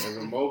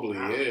 Evan Mobley,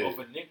 yeah.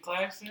 Over Nick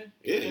Claxton?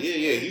 Yeah.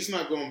 He's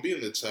not going to be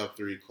in the top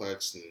 3,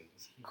 Claxton.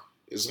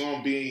 It's going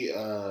to be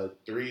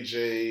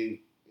 3J,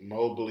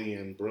 Mobley,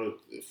 and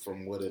Brooke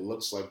from what it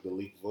looks like the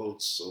leaked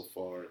votes so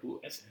far.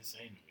 That's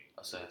insane to me.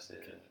 So I said,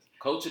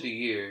 Coach of the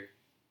Year,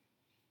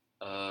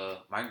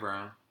 Mike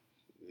Brown.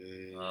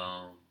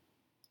 Yeah.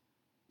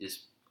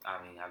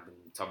 I've been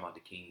talking about the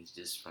Kings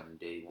just from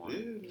day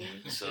one.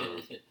 Yeah, So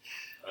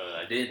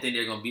I didn't think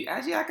they're gonna be.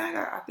 Actually, I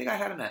think I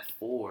had them at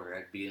 4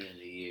 at the beginning of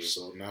the year.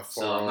 So not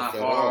So far not off at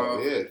far all.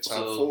 off. Yeah,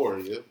 top 4.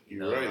 Yep,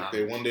 you're right.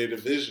 They won their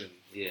division.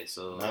 Yeah.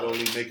 So Not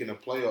only making the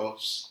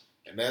playoffs,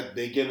 and that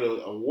they get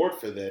an award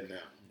for that now.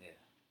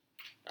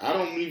 I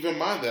don't even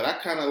mind that. I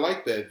kind of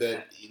like that.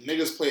 That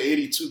niggas play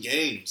 82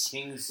 games.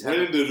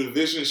 Winning the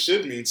division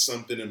should mean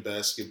something in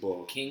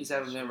basketball. Kings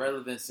haven't been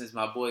relevant since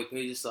my boy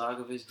Peja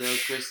Stojakovic, Doug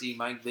Christie,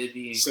 Mike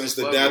Bibby, and since Chris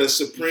the Webber. Data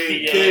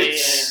Supreme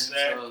kids.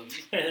 Yeah,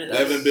 They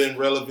haven't been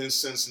relevant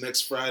since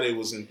Next Friday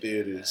was in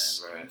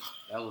theaters. Man,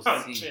 that was Oh,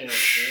 the team. chill, man.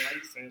 How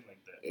you saying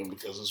like that? And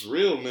because it's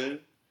real, man.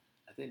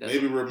 I think that's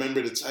Maybe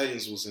Remember the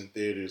Titans was in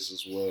theaters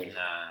as well.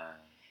 Nah.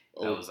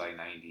 That was like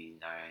 99,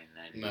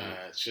 98.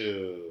 Nah,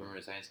 chill. Remember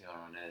the Saints came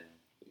out on that.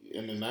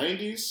 In the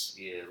 90s?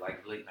 Yeah,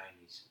 like late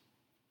 90s.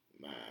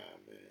 Nah,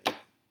 man.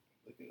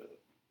 Look it up.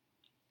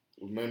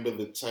 Remember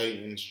the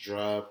Titans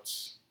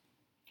dropped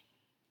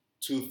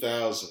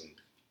 2000.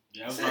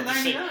 Yeah,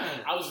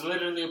 I was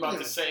literally about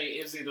to say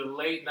it's either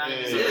late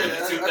 90s or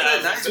early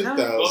 2000s.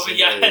 2000.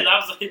 Yeah, and I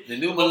was like, the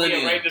new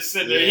millennium. right in the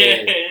center.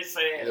 Yeah. It's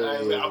saying, Yeah.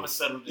 I'm going to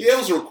settle this. Yeah, it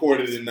was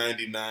recorded in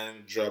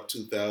 99, dropped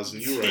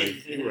 2000. You're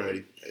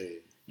right. Hey.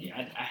 Yeah,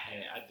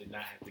 I did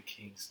not have the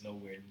Kings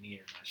nowhere near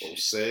my shit.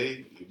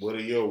 Say, what are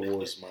your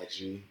awards, my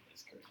G?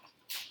 That's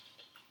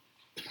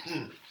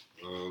crazy.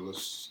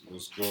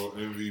 Let's go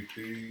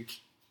MVP.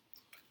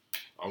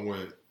 I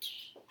went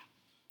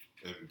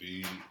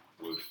Embiid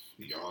with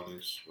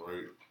Giannis,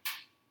 right?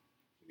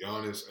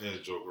 Giannis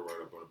and Joker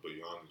right up on it, but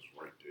Giannis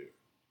right there.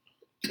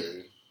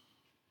 Okay.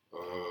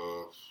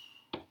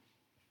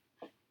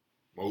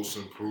 Most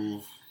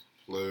improved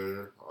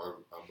player,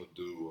 I'm gonna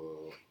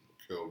do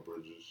Mikal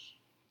Bridges.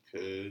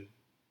 Okay.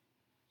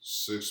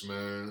 6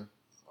 man,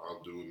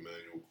 I'll do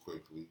Emmanuel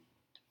quickly.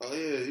 Oh,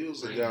 yeah, he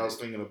was the guy I was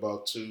thinking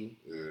about, too.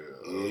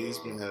 Yeah. He's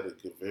been had a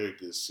very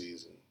good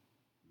season.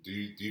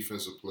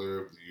 Defensive player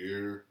of the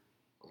year,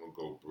 I'm going to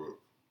go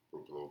Brooke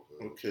Lopez.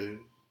 Okay.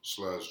 /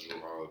 Drew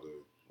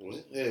Holiday.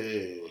 What?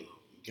 Hey, you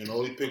can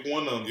only pick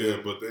one of them. Yeah,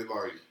 but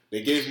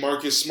they gave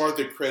Marcus Smart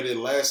the credit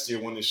last year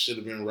when it should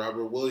have been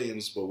Robert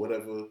Williams, but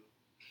whatever.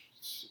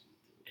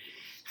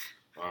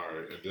 All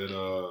right, and then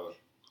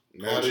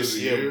now this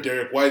year,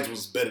 Derek White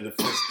was better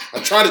defensively.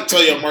 I tried to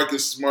tell you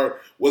Marcus Smart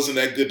wasn't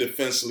that good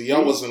defensively.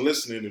 Y'all wasn't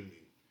listening to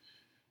me.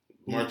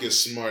 Marcus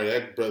Smart,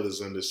 that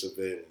brother's under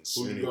surveillance.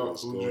 Who'd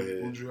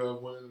you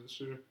have winning this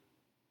year?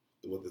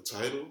 With the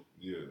title?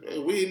 Yeah. Hey,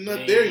 we ain't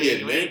not there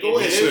yet, man. Go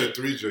ahead.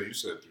 You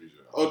said 3J.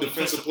 Oh,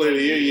 defensive player of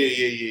the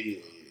year.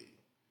 Yeah.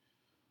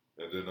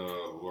 And then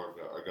who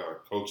I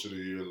got Coach of the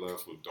Year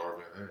left with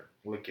Darvin Ham.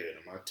 Look at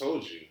him. I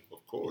told you.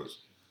 Of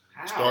course.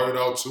 How? Started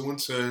out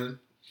 2-10.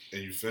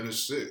 And you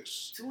finished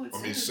 6.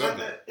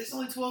 7. It's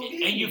only 12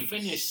 games. And you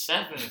finished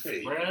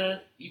 7th, bruh.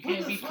 You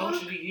can't be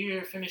Coach of the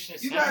Year finishing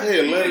 7th.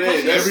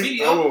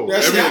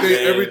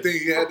 Everything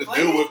he had to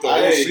deal with the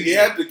whole season. He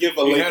had to give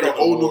a He had a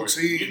whole new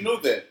team. You knew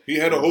that. He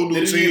had a whole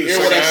new team in the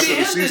second half of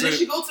the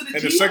season.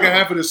 In the second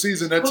half of the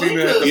season, that team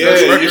had the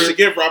best record. You should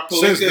give Rob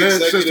since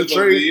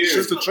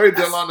the trade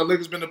deadline, the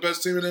Lakers been the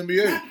best team in the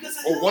NBA.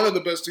 Or one of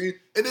the best teams.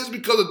 It is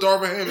because of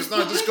Darvin Ham. It's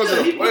not just because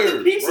of the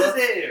players.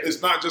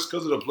 It's not just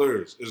because of the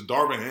players. It's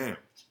Darvin Ham.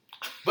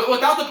 But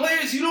without the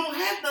players, you don't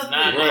have nothing.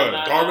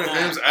 Darvin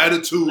Ham's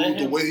attitude,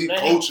 the way he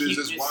coaches,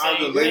 is why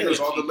the Lakers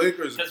are the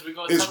Lakers.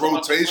 His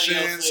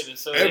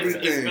rotations,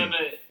 everything.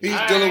 He's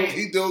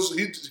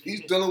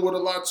dealing with a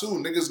lot too.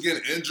 Niggas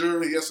getting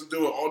injured. He has to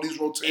deal with all these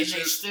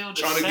rotations,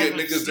 trying to get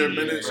niggas their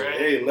minutes.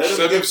 Hey, let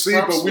 7th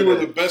seed, but we were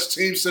the best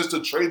team since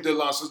the trade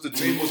deadline. Since the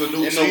team was a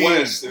new team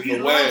in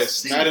the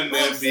West, not in the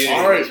NBA.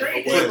 All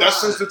right, but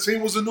that's since the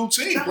team was a new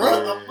team,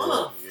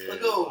 bro.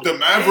 The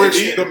Mavericks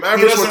were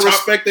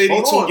top.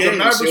 The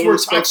Mavericks were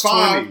top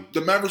 5.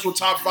 The Mavericks were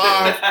top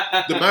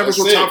 5. The Mavericks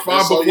were top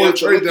 5 before the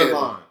trade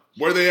deadline.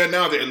 Where they at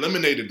now? They're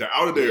eliminated. They're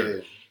out of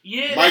there.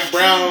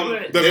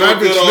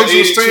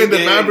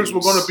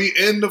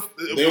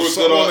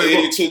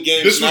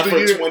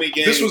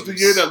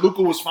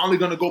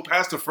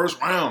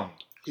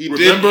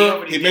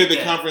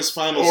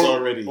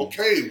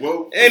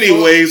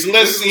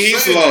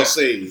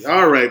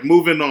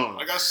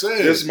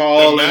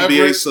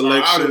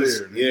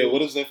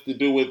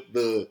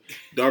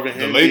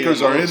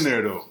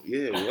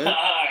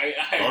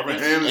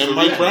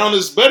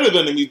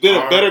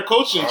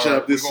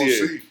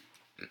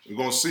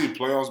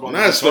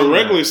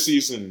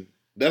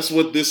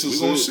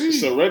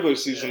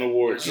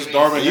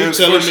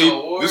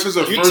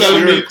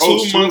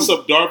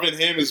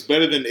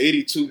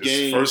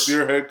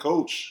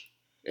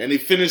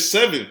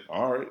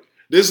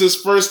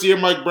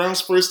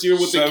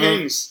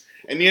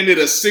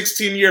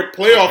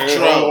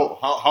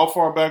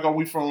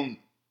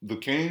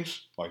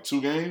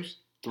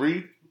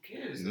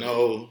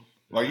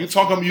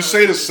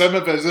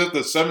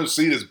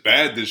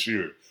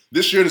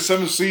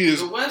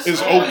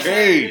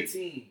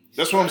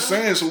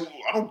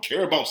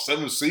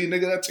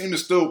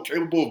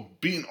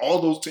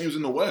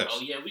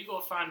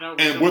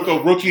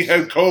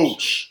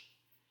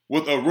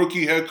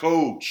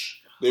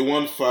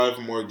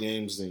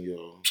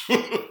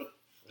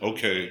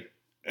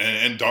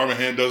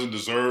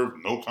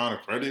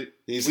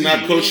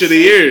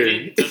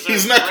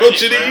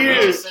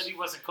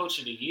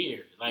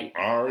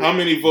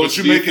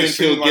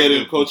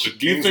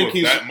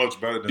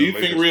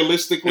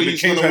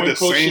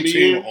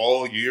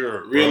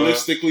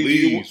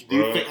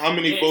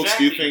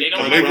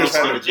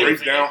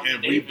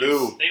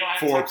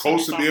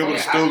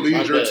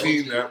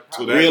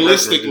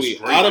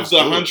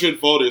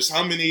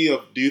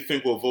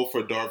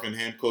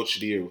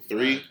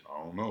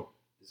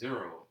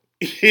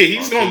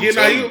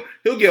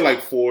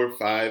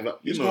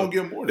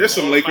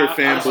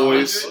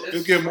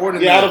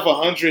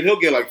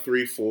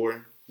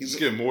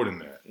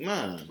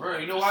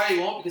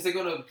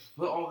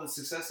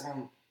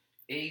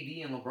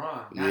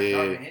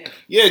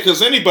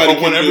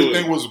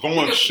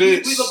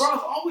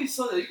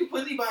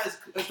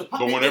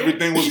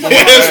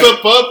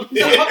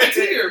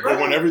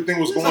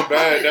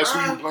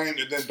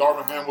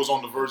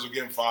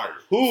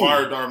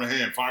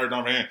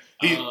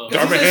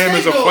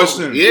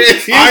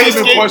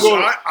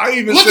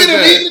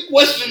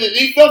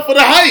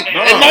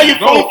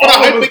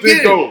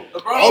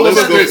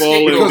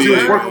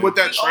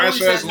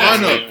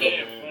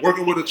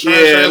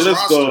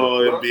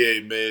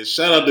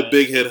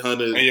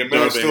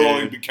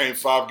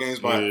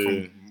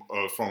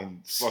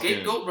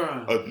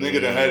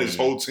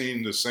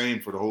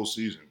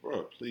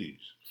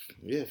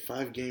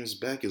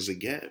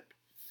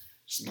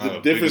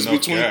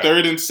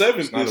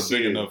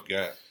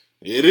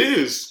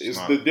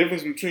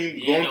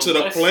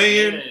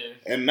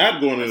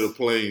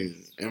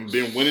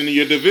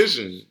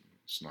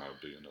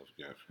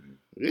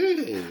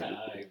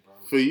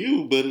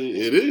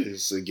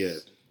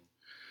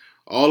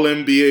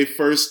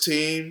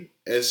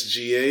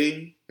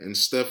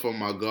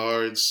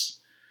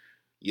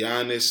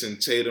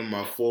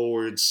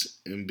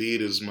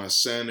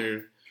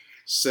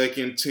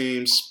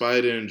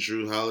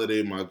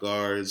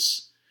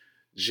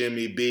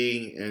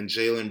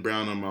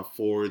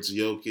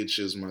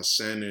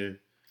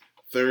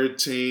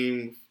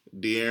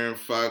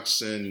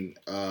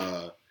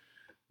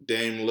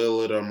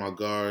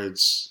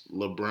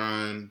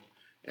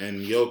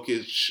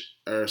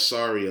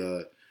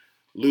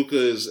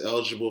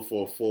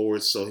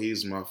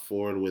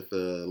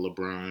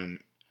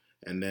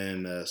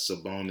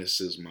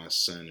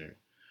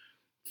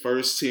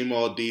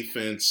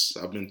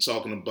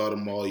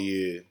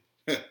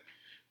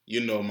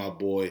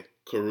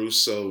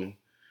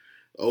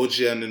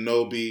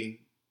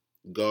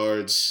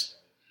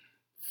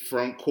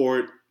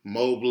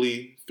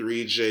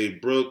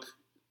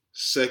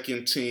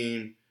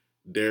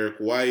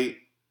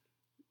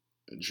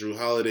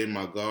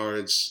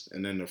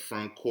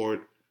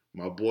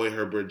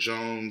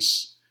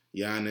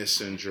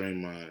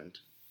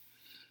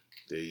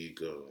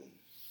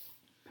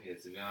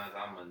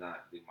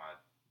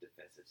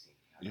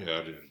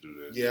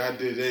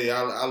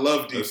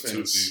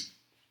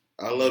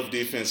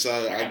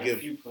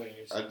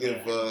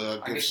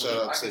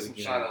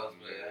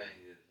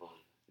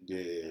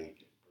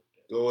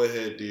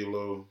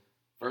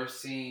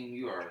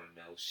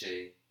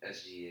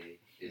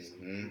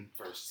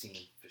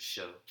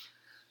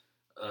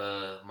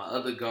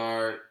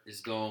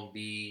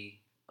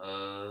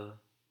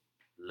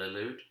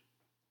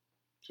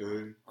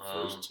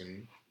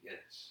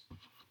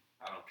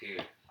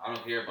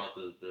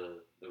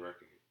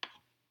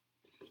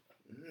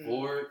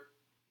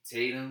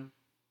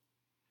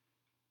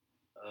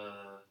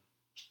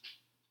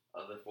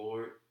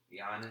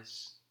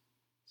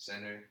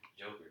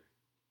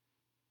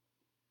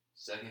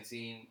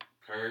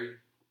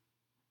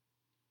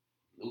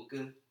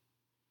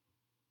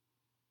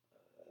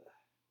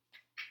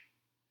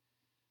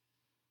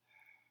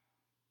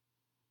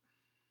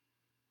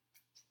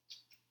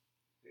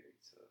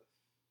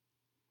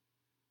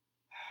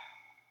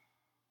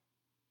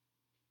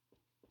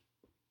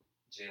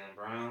 Jaylen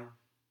Brown.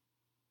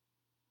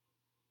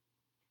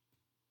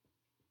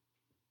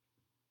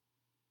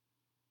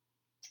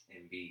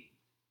 Embiid.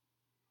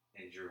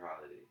 And Drew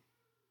Holiday.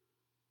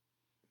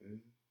 Mm.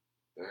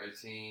 Third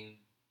team,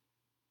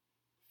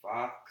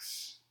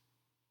 Fox,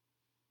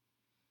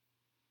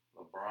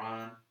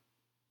 LeBron,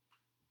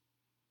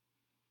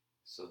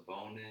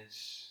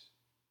 Sabonis,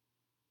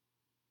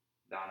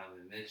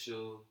 Donovan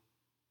Mitchell,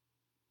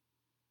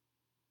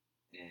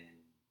 and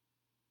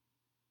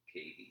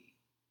KD.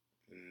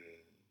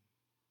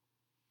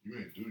 You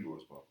ain't do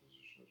yours by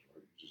positions, right?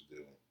 You just did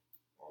them.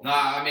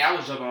 Nah, I mean, I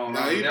was jumping all around.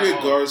 Nah, he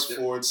did guards,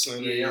 forward,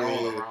 center. Yeah, they're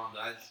all around.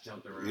 I just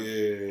jumped around. I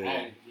did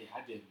mine.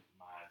 I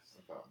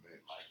got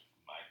mixed.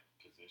 My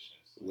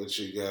positions. What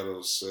you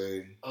gotta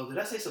say? Oh, did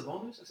I say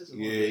Sabonis? I said Sabonis.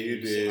 Yeah,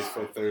 you did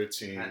for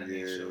 13. I had to make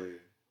Yeah. sure.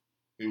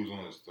 He was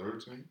on his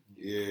third team?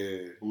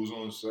 Yeah. Who was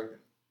on his second?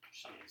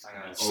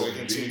 I got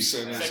Second team Embiid.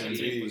 centers Second and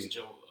team was Embiid.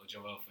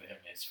 Joel for him.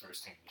 His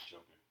first team was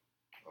Joker.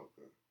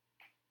 Okay.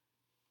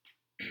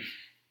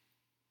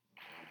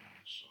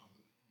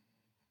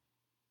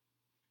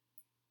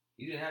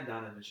 You didn't have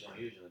Donovan Mitchell on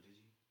yours, did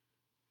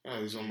you?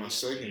 Oh, he's on my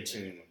second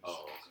team.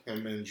 Oh,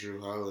 Him and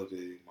Drew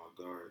Holiday, my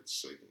guards,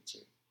 second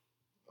team.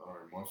 All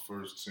right, my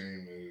first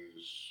team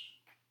is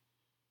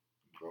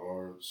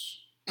guards.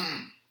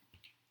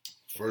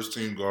 First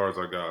team guards,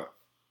 I got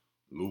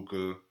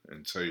Luka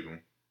and Tatum.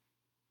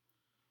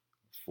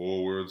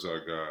 Forwards, I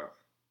got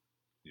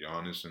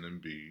Giannis and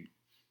Embiid.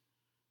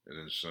 And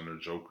then center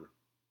Joker.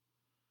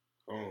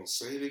 Oh,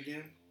 say it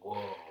again.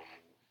 Whoa.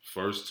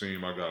 First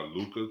team, I got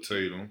Luka,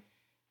 Tatum,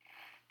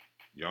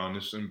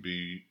 Giannis,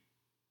 Embiid,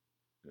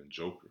 and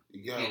Joker.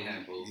 You got, Can't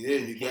have both. yeah,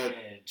 you got.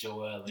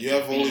 Joel. You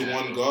have only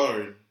one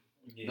guard.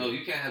 Yeah. No,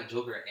 you can't have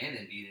Joker and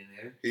Embiid in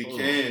there. He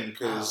can,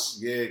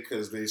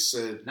 because they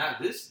said. Not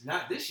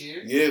this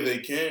year. Yeah, they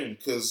can,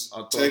 because I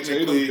thought Tatum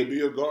technically could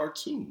be a guard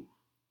too.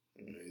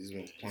 he's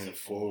been playing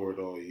forward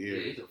all Yeah, year.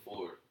 he's a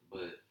forward,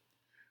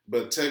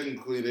 But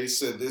technically, they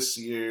said this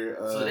year.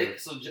 So yeah,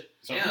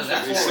 who's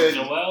that's the they forward, said-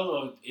 Joel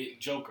or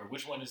Joker?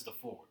 Which one is the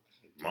forward?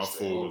 My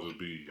forwards would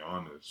be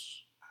Giannis.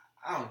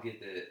 I don't get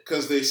that.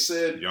 Because they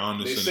said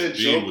Giannis They and said Embiid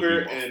Joker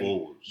would be my and-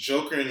 forwards.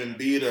 Joker and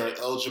Embiid are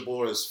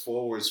eligible as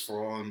forwards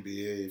for All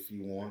NBA if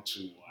you want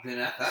to. Then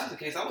if that's the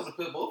case, I would have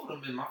put both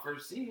of them in my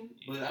first team.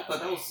 But I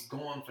thought that was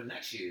going for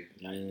next year.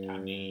 I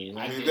mean,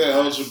 they're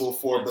eligible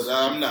for it, but once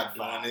I'm you not do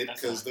five, doing it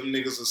that's because not- them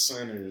niggas are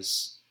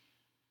centers.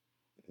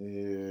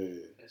 Yeah.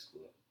 That's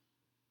cool.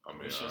 I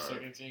mean, What's your all right.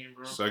 second team,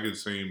 bro? Second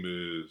team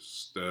is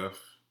Steph,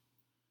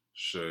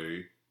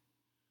 Shea,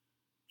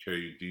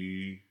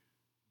 KD,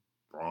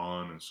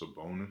 Bron, and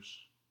Sabonis.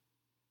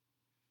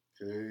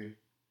 Okay.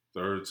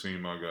 Third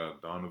team, I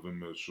got Donovan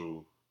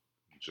Mitchell,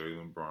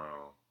 Jaylen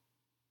Brown,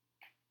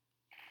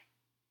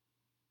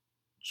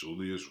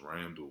 Julius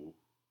Randle,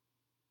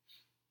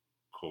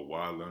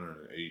 Kawhi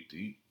Leonard, and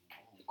AD.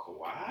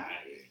 Kawhi?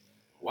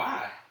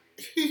 Why?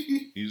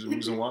 He's the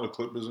reason why the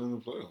Clippers are in the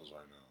playoffs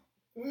right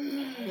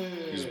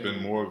now. He's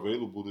been more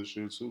available this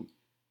year too.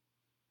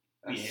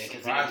 Yeah, That's because he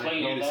didn't surprising play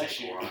you no to last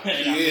say year.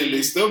 Kawhi. Yeah,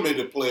 they still made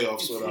the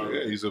playoffs without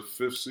Yeah, him. he's a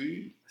fifth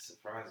seed.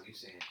 Surprising you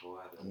saying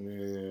Kawhi though.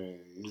 Yeah,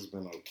 he's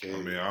been okay. I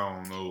mean, I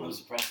don't I know. was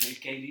surprised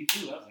with KD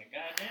too. I was like,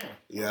 God damn.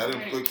 Yeah, I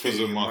didn't put Because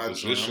KD of in my my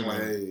position. joint. I'm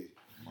like, hey,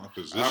 My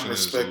position I'm is a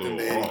respecting little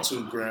the off.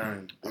 82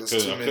 grand. I There's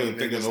couldn't too many think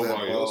of niggas that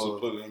nobody else to ball.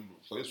 put in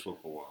place for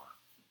Kawhi.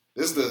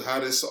 This is the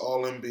hottest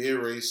All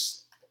NBA race.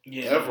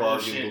 Yeah, Ever,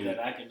 bullshit arguably. that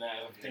I can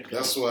think of.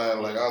 That's why,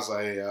 like, I was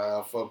like, hey,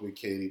 I fuck with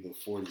KD, but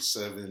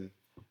 47,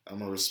 I'm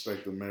gonna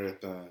respect the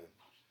marathon.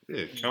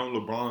 Yeah, count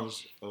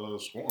LeBron's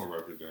scoring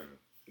record then.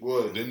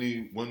 What? Didn't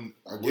he win?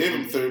 I gave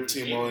him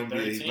 13 All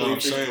NBA. He 13. No, I'm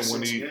played saying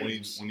 56 when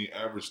games. he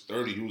averaged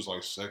 30, he was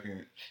like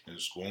second in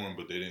scoring,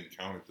 but they didn't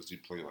count it because he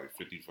played like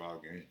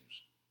 55 games.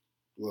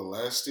 Well,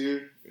 last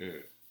year, Yeah,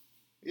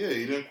 yeah,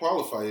 he didn't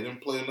qualify. He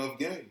didn't play enough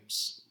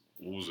games.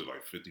 what was it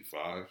like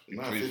 55?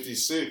 Not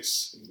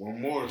 56. One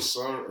more,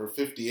 sorry, or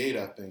 58,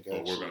 I think. Oh,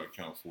 Actually, we're gonna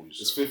count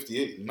 46. it's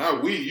 58.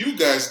 Not we. You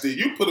guys did.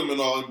 You put him in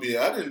All NBA.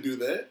 I didn't do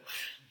that.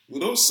 We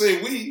don't say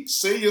we.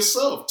 Say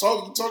yourself.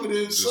 Talking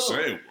to Just yourself.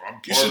 saying,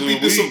 I'm You part should of be the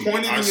league.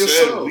 disappointed I in said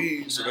yourself.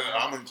 league, so that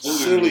I'm included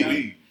Silly. in the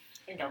league.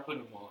 I think I put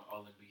him on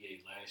All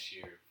NBA last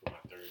year for my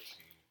third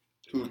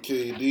team. Who,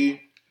 KD?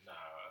 Nah.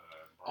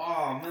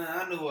 Oh man,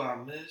 I knew what I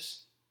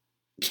missed.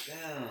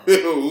 Damn.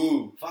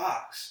 Ooh.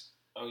 Fox.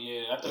 Oh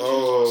yeah, I thought you was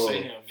Oh, gonna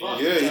say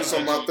him. yeah, he's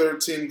on my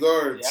 13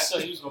 guards. Yeah, I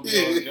thought he was gonna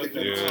be on your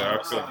third Yeah, team. I My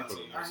couldn't second put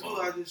team. him I on.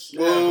 knew I just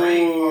Whoa.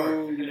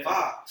 brain fart.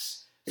 Fox.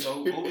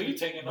 So who are you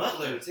taking off?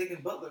 Butler.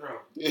 Taking Butler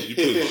out. You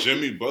put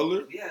Jimmy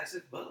Butler? Yeah, I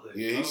said Butler.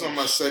 Yeah, he's on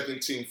my second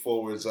team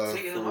forwards.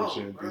 Taking him out,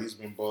 Jimmy. bro. He's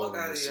been Fuck balling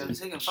out of this here. I'm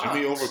season. taking Fox.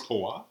 Jimmy over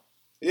Kawhi?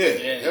 Yeah,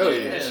 hell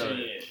yeah.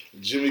 Yeah.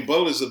 Jimmy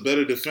Butler's a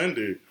better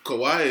defender.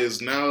 Kawhi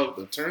is now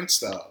the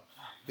turnstile.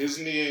 His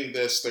knee ain't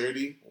that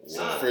sturdy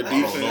Wow. for I don't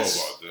know defense.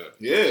 about that.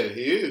 Yeah,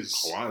 he is.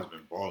 Kawhi's been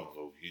balling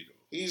low key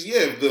though. He's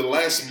the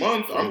last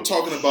month. I'm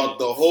talking about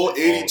the whole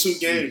 82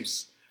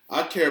 games.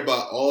 I care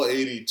about all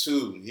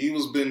 82. He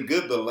was been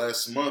good the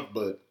last month,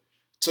 but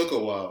took a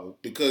while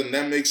because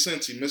that makes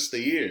sense. He missed a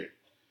year.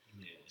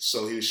 Yeah.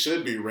 So he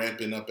should be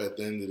ramping up at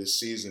the end of the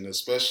season,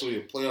 especially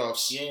the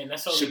playoffs. Yeah, and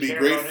that's all should he be care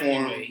great about for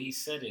anyway. him. He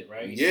said it,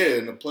 right? Yeah,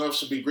 and the playoffs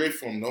should be great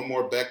for him. No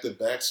more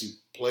back-to-backs. You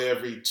play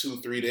every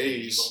 2-3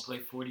 days. You're going to play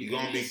 40 You're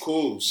going to days. be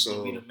cool. You're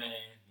So going to be the man.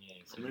 Yeah,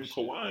 I mean,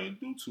 Kawhi ain't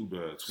do too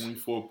bad.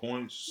 24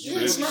 points. Yeah,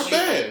 it's he not played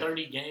bad. Like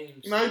 30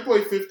 games. now he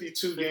played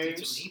 52 52.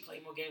 games. He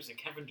played more games than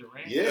Kevin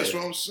Durant. Yeah. That's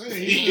what I'm saying.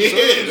 He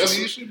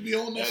He should be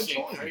on That that shit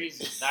joint.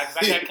 crazy. Nah, 'cause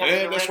I got Kevin Yeah,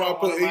 Durant that's why I on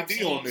put one of my AD on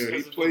teams there. He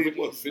because of played, the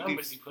what, 50?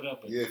 numbers he put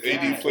up. Yeah,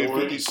 AD played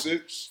 40.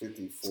 56.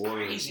 54.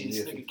 Crazy. This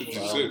Yeah, nigga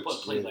 55. came out,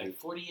 played like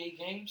 48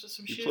 games or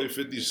some He shit. played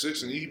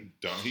 56, and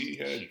he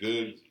had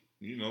good,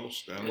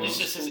 stat And it's lines.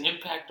 just his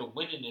impact of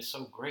winning is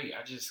so great.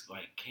 I just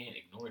can't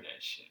ignore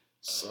that shit.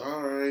 It's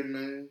all right,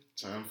 man.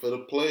 Time for the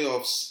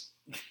playoffs.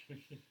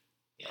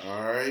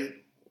 All right.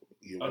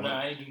 No,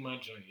 I ain't do my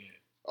joint yet.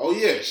 Oh,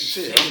 yeah.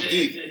 Shit. I'm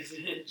deep.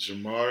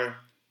 Jamar,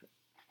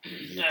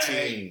 your All right.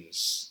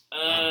 teams. My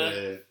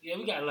bad. Yeah,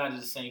 we got a lot of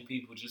the same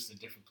people, just in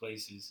different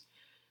places.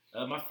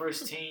 My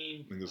first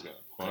team, Niggas got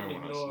quiet when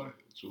I ignore said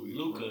it. Julius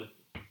Luka.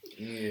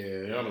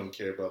 Yeah, y'all don't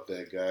care about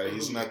that guy.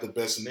 He's not the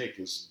best Nick.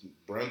 It's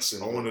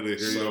Brunson. I wanted to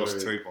hear y'all's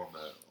Sorry. take on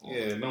that.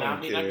 Yeah, no Nah, one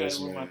I mean, I got cares,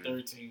 it with my man.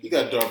 third team. You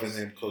got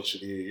Darvingham coach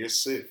of the year. You're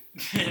sick.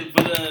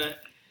 But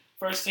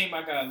first team,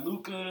 I got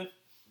Luka,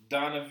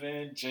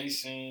 Donovan,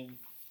 Jason,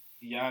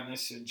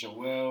 Giannis, and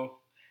Joel.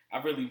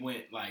 I really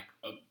went like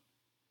a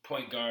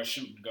point guard,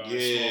 shooting guard,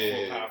 small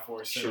forward, power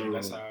forward, center. true.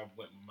 That's how I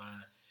went with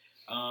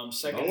mine.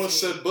 Second No one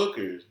team, said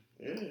Booker.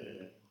 Yeah.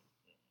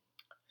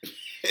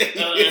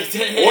 Uh,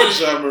 or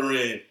John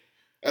Moran.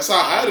 That's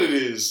how hot it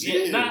is.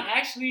 Yeah, nah,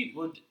 actually,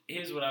 well,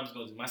 here's what I was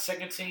going to do. My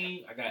second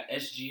team, I got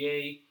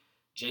SGA,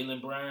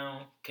 Jaylen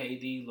Brown,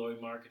 KD, Laurie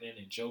Marketing,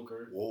 and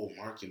Joker. Whoa,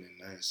 marketing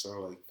nice. I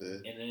like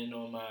that. And then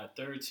on my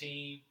third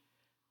team,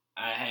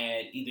 I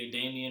had either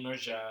Damian or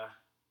Ja,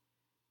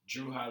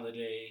 Drew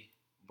Holiday,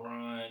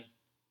 Bron.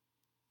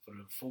 For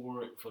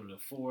the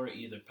four,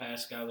 either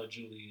Pascal or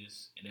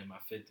Julius, and then my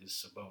fifth is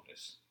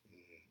Sabonis.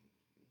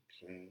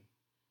 Okay.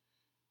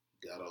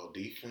 Got all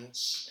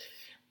defense.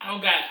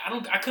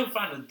 I couldn't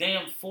find a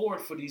damn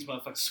forward for these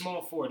motherfuckers.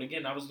 Small forward.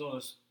 Again, I was doing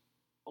this.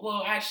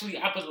 Well, actually,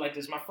 I put it like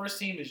this. My first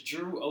team is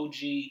Drew, OG,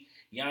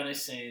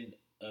 Giannis,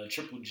 and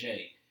Triple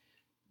J.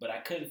 But I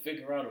couldn't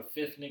figure out a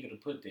fifth nigga to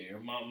put there.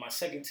 My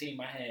second team,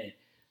 I had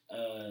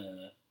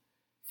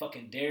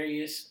fucking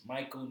Darius,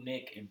 Michael,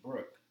 Nick, and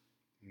Brooke.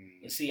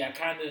 And see, I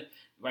kind of,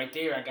 right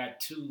there, I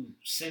got two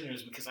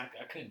centers because I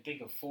couldn't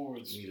think of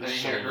forwards. Yeah. I ain't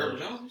hear Herb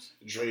Jones.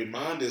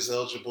 Draymond is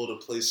eligible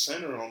to play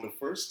center on the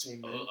first team.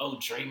 Man.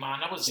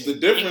 Draymond. I was It's the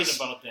difference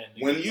about that.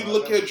 Nigga. When you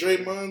look at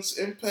Draymond's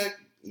impact,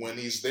 when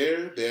he's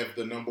there, they have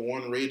the number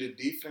 1 rated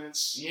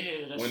defense.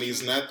 Yeah, that's when true.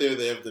 he's not there,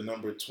 they have the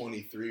number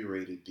 23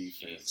 rated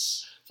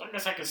defense. So I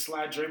guess I can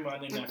slide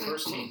Draymond in that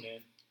first team then.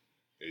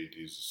 AD's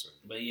the same.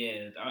 But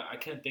yeah, I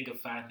couldn't think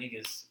of 5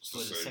 niggas for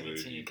the Same second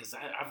with team AD. because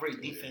I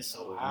rate defense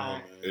so Yeah, high.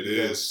 man. It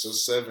You guys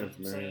is. a 7th, You know what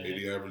I'm man. saying?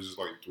 80 averages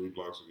like 3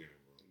 blocks a game.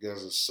 You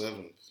guys are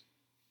 7th.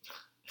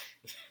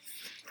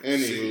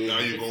 See, now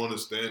Anywho, you're going to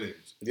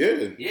standings. yeah.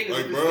 Yeah,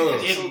 Like, because bro,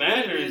 It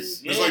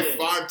matters. There's Yeah. like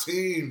 5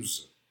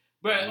 teams.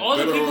 But all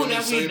the that are people on the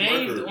that we same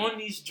named record. on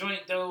these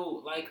joint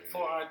though, like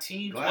for our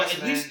team, well, Glass at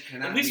man least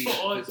cannot at least be for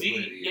all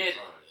defensively D, yeah.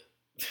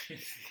 sorry.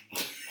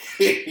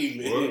 Hey,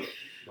 man. What?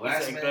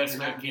 Glass Like, man Glass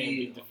cannot can't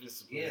be. be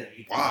defensively. Yeah.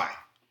 Why?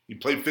 He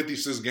played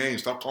 56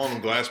 games. Stop calling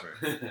him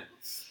Glassman.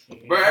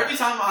 Bro, every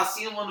time I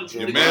see him on the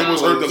Your the man ground,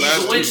 was hurt the he's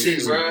last 2 wincing,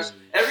 seasons. bro.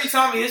 Every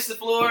time he hits the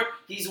floor,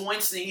 he's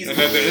wincing. He's And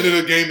at the end of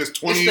the game, it's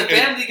 20. It's the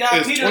Family Guy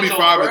It's Peter 25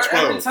 though, and bro.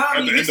 12. Every time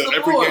At he the hits end of the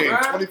every floor, game,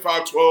 bro.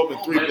 25, 12, and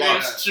Oh 3 my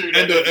blocks. That's true.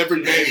 End of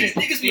every game. Niggas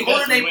be He holding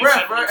does their win breath,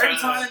 70 bro. Every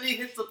times. time that nigga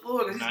hits the floor,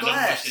 because he's Nah,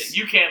 glass.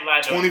 you can't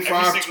lie though. 25,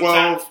 Every single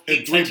 12, time and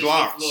he 3 touches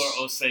blocks. The floor,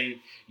 or say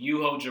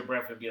you hold your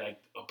breath and be like,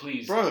 "Oh,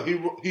 please." Bro,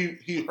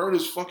 he hurt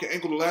his fucking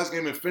ankle the last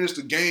game and finished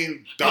the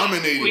game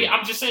dominating. Wait,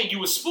 I'm just saying you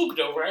were spooked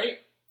though, right?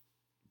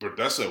 But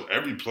that's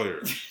every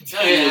player.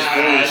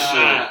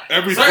 Yeah.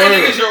 Every Certain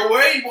player. niggas you're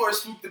way more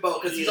spooked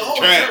about because he's always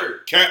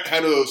hurt. Cat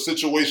had a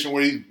situation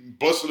where he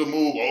busted a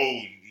move.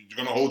 Oh, you're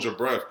gonna hold your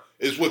breath.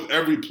 It's with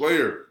every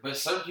player. But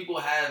some people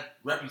have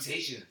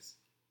reputations.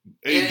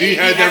 AD And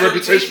had that has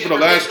reputation for the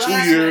last 2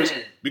 glass years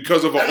man.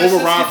 because of an Ever since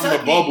override from the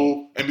Kentucky.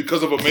 bubble and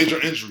because of a major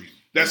injury.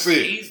 That's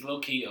it. He's low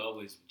key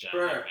always John.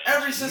 Bro,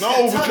 ever since No,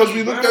 Kentucky, because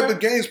we looked bro. at the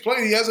games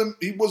played.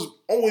 He was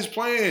always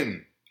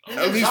playing. And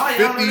At least Zion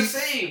 50, are the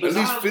same, but at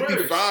least Zion's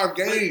 55 worse.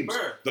 games. But,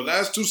 bro, The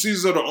last 2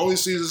 seasons are the only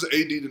seasons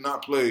AD did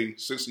not play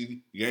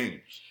 60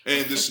 games.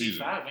 And this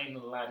season. 55 ain't a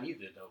lot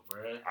either though,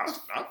 bro.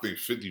 I think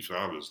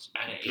 55 is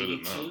Out of good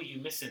 82, enough.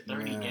 you missing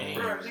 30 Nah. games.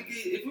 bro, nigga,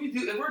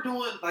 if we're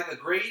doing like a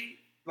grade,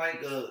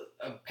 like a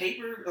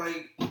paper,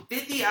 like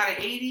 50 out of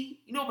 80,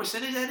 you know what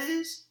percentage that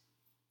is?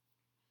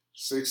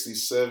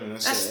 67.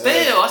 That's an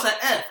fail. F. That's an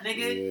F,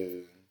 nigga.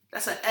 Yeah.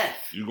 That's an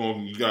F. You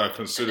gotta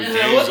consider Yeah,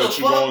 games what that the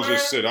you gonna fuck,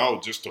 just bro? sit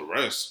out just to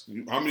rest.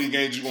 How many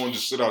games you gonna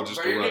just sit out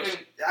just Bro, to nigga, rest?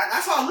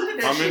 that's how I look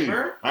at that. How many?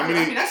 bro. How many?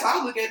 I mean, that's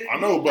how I look at it. I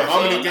know, but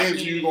how many I games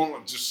mean, are you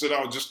gonna just sit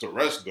out just to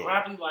rest though?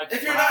 Probably like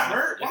If you're 5. not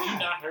hurt, if why? you're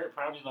not hurt,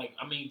 probably like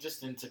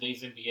just in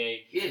today's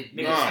NBA. Yeah,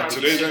 niggas Nah, probably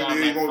today's sit out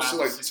NBA you gonna 5 sit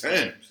or like 6 10.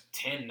 games.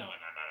 10? No,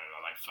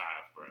 like 5,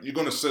 bro. You're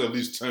gonna sit at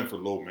least 10 for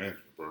low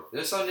management, bro.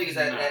 there's some niggas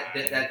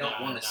that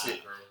don't want to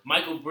sit, bro.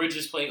 Michael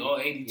Bridges played all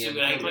 82, and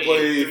I he played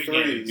played 83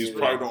 three. games. He's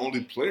probably the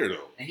only player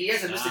though. And he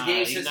hasn't missed a Nah,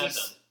 game he's since not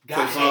he's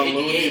got Kevon in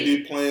the Looney NBA.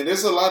 be playing.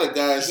 There's a lot of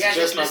guys, He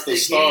hasn't just not missed the a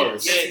game.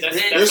 stars. Yeah, Yes,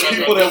 that's There's what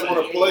people I'm that saying.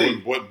 want to play,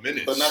 What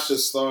minutes? but not the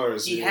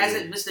stars. He yeah.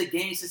 hasn't missed a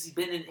game since he's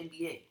been in the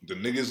NBA. The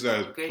niggas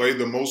that Okay. play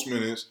the most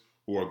minutes,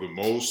 who are the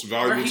most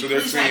valuable Bro, he to their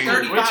plays like team.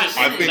 30 Bridges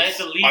I think- led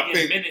the league I in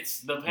think- minutes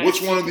the past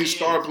Which one of 2 these years.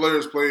 star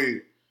players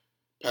played?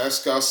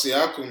 Pascal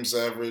Siakam's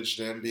averaged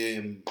the NBA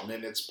in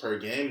minutes per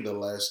game the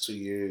last 2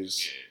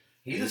 years.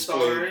 He's a He's star,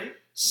 played- right?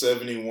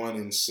 71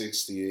 and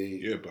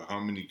 68. Yeah, but how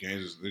many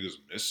games is niggas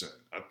missing?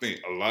 I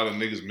think a lot of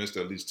niggas missed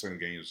at least 10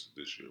 games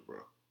this year, bro.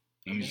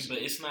 I mean, Easy. but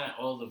it's not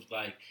all of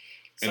like.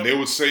 And they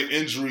would say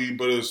injury,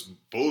 but it's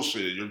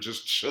bullshit. You're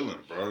just chilling,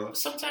 bro.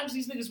 Sometimes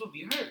these niggas would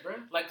be hurt, bro.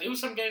 Like there was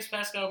some games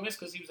Pascal missed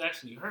because he was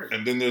actually hurt.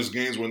 And then there's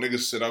games where niggas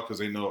sit out because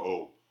they know,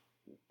 oh,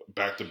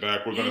 back to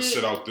back, we're gonna Yeah.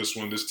 sit out this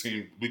one. This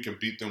team, we can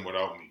beat them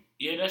without me.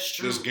 Yeah, that's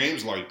true. There's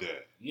games like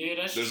that. Yeah,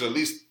 that's There's true. at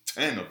least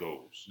 10 of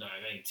those. No,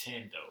 it ain't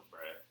 10 though, bro.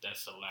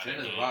 That's a lot 10 of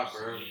is a games. lot,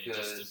 bro, Yeah, just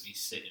because- to be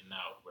sitting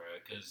out, bro.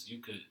 Because you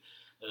could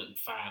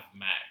 5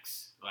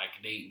 max. Like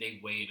they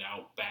weighed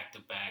out back to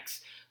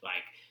backs.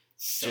 Like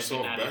Just 7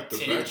 off out back of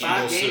to 10. back, you Five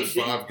gonna sit games.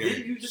 5 Didn't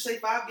games. you just say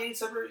 5 games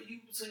separate you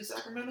between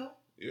Sacramento?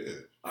 Yeah.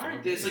 All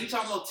right, then. So you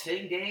talking about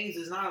 10 games?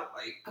 Is not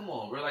like, come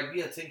on, bro. Like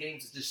you have 10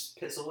 games to just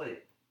piss away.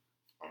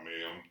 I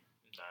mean,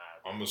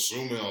 Nah, I'm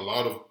assuming a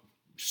lot of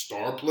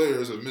star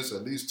players have missed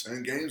at least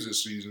 10 games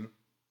this season,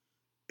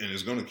 and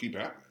it's gonna keep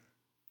happening.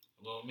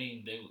 well, I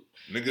mean, they.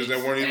 Niggas that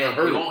weren't And even it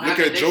hurt. won't Look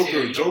happen at next Joker. year.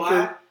 You know Joker.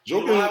 why?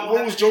 Joker. You know why it won't What was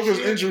happen next Joker's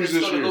year? injuries It's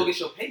this gonna go year? get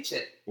your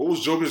paycheck. What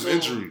was Joker's So,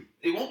 injury?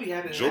 It won't be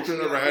happening. Joker next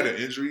year, never I had think.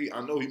 an injury.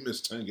 I know he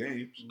missed 10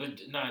 games.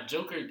 But nah,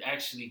 Joker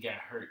actually got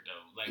hurt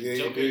though. Like Yeah, he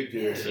Joker, did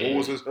get hurt. What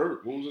was his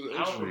hurt? What was his I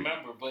don't injury?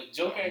 remember, but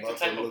Joker I'm ain't the about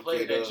to type of look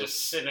player it that up.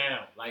 just sit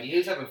down. Like He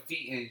is having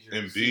feet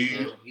injuries.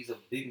 Embiid. He's a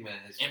big man.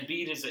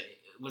 Embiid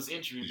was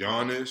injured.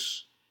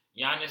 Giannis,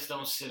 Giannis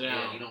don't sit Yeah,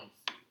 down. you don't.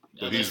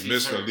 but unless he's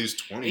missed hurt. at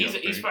least 20. I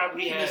He's think.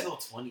 probably He had. missed no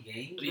 20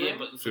 games. Bro. Yeah,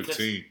 but because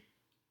 15.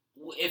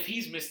 if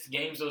he's missed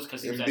games, those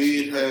because he was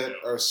actually Embiid hurt.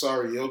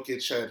 though.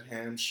 Jokic had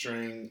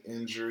hamstring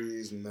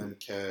injuries and then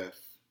calf.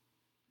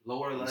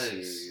 Lower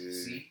legs. Yeah.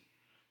 See,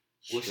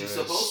 what he's Stress.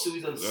 supposed to.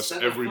 He's a That's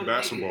 7 every foot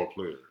basketball nigga.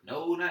 player.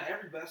 No, not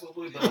every basketball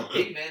player, but a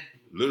big man,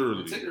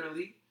 Literally.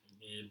 particularly.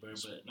 Yeah,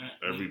 but not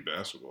Every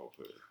basketball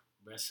player.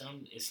 But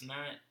it's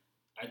not.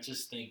 I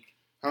just think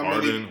How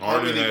Harden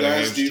many had a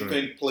guys do you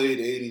hamstring. think played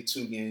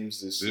 82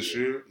 games this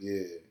year?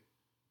 year? Yeah.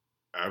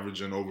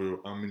 Averaging over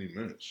how many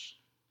minutes?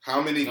 How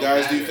many No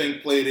guys do you matter.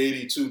 think played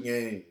 82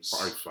 games?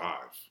 Probably 5.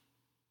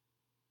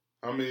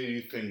 How many do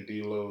you think,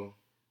 D-Lo?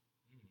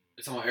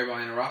 It's talking about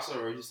everybody in the roster,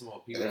 or just talking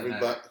about people that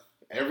Everybody, matter?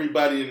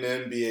 everybody in the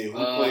NBA who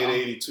played I'm-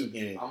 82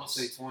 games. I'm gonna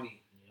say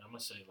 20. yeah, I'm gonna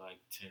say like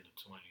 10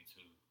 to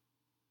 22.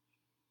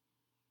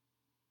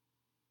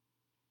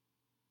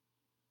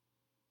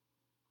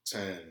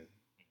 10.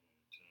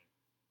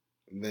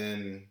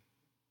 Then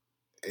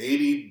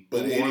 80,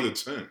 but Who won 80, the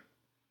 10?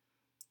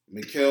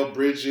 Mikal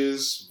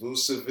Bridges,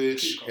 Vucevic,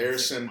 Keep going,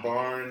 Harrison Mike.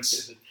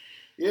 Barnes.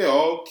 Yeah,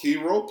 all key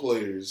role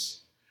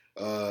players.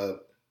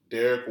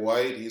 Derek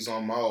White, he's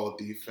on my all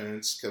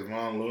defense.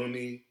 Kevon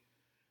Looney,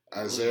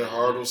 Isaiah He ain't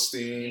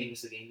Hardelstein,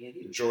 missed a game yet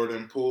either.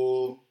 Jordan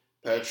Poole,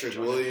 Patrick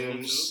Jordan Poole,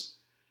 Williams,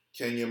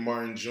 Kenyon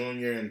Martin Jr.,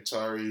 and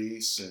Tari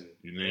Eason.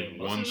 You named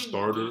Yeah, one most of them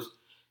starter. dudes-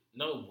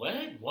 No,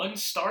 what? One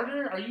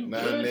starter? Are you Now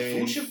I good?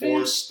 named Vucevic?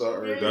 4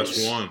 starters.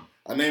 That's one.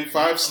 I named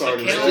 5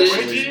 starters. Mikal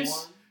actually.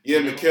 Bridges? Yeah,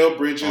 Mikal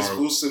Bridges, Are-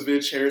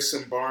 Vucevic,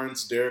 Harrison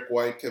Barnes, Derek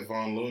White,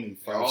 Kevon Looney.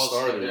 5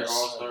 starters. They're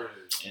all starters.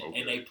 And, Okay.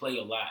 and they play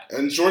a lot.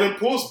 And Jordan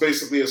Poole's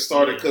basically a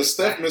starter Yeah, because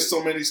Steph exactly. missed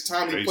so many times.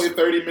 He Basically, played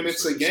 30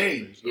 minutes a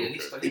game. Yeah,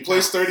 Okay. He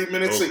plays 30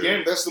 minutes a Okay.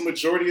 game. That's the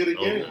majority of the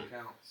Okay. game.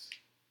 Counts.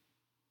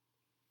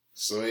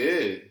 So,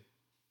 yeah.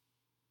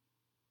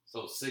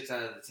 So 6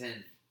 out of the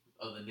 10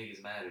 of the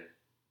niggas matter.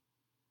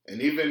 And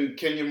even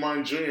Kenyon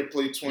Martin Jr.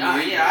 played 28 Nah,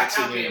 yeah, I minutes a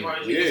count game. Kenyon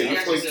Martin. Yeah, he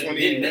actually played said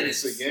 28 big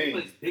minutes a He game.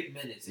 plays big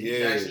minutes. He's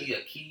Yeah. actually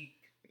a key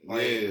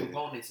Yeah.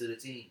 component to the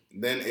team.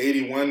 Then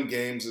 81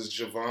 games is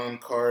Javon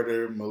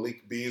Carter,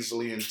 Malik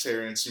Beasley, and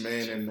Terrence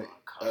Mann,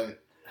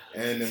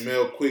 and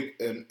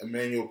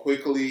Emmanuel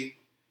Quickly.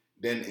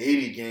 Then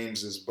 80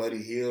 games is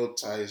Buddy Hield,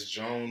 Tyus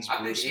Jones, I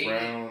think Bruce 80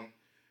 Brown,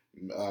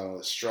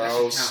 That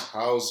Strauss, should count.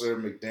 Hauser,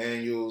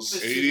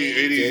 McDaniels,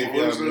 80 Davion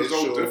there's no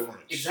Mitchell. difference.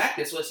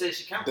 Exactly. That's what I said.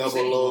 She counts.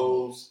 Double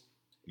O's,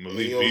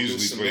 Malik Ayo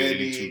Beasley played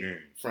Doucette, 82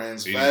 games.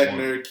 Franz 81.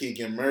 Wagner,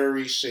 Keegan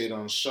Murray,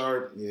 Shadon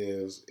Sharp. Yeah,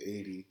 it was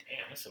 80. Damn,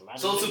 that's a lot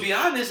So of to be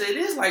honest, it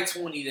is like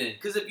 20 then.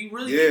 Because if you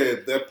really Yeah,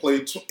 that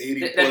played 80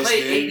 That plus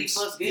played games. 80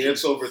 plus games. Yeah,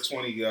 it's over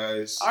 20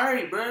 guys. all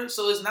right, bro.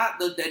 So it's not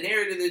the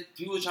narrative that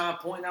people trying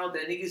to point out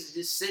that niggas is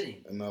just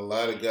sitting. And a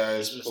lot of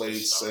guys It's just played the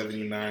stars.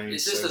 79,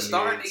 It's just the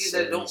star 78, niggas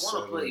that don't want to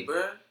 77. play,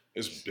 bro.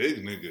 It's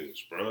big niggas,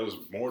 bro. It's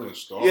more than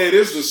stars. Yeah, it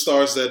is the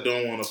stars that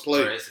don't want to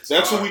play. Bro,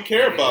 That's who we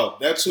care about.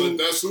 That's who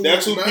that's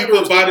who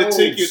people buy the most.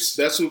 tickets.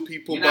 That's who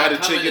people You're buy not the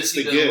coming tickets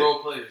see to the get. role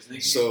players,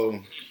 nigga. So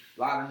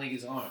a lot of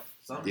niggas aren't.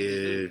 Some niggas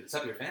do,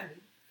 except your family.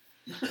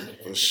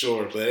 for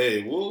sure, but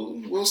hey,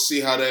 we'll see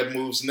how that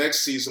moves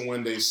next season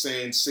when they're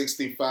saying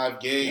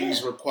 65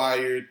 games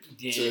required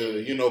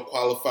to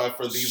qualify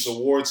for these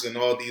awards and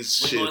all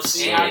these We're gonna shits.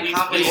 see So- how these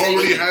They players-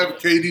 already have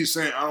KD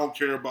saying, "I don't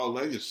care about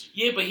legacy."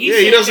 Yeah, but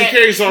he doesn't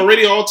care. He's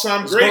already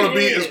all-time It's great. gonna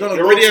be. It's gonna He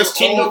go already to has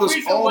two. all the the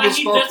reason all why the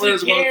he star doesn't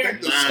players are gonna care-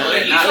 think the Nah, same.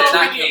 they're He's not.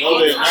 already No,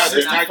 they're not.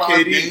 They're 65 not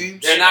KD.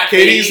 games. They're not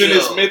KD's KD in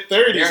his though.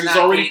 mid-30s. They're He's not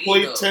already KD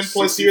played though. 10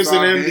 plus years in the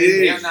 65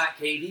 NBA. They're not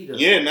KD though.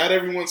 Yeah, not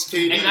everyone's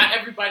KD. And not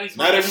everybody's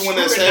Not everyone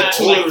that's scrutinized had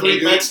 2 like or 3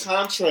 KD. max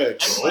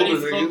contracts. Everybody's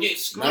older gonna niggas. get Not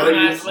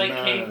scrutinized every- like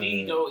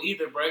KD though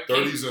either, bro.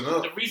 30s and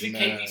up. The reason Nah.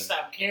 KD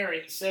stopped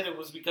caring, he said it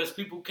was because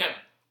people kept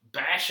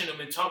bashing him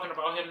and talking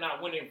about him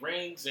not winning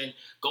rings and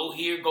go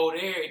here, go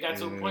there. It got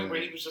to a point where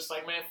he was just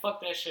like, man,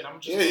 fuck that shit. I'm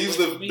just Yeah, he's gonna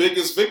the win for me."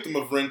 biggest victim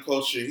of ring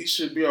culture. He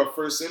should be our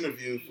first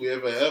interview if we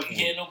ever have one.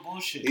 Yeah, no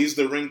bullshit. He's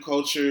the ring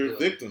culture Yeah.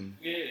 victim.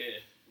 Yeah.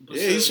 But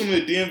Yeah, he's from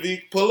the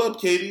DMV. Pull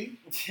up, KD.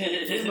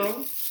 You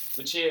know?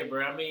 But yeah,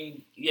 bro. I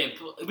mean, yeah,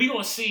 we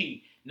gonna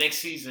see next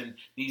season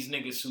these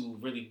niggas who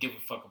really give a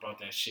fuck about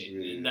that shit.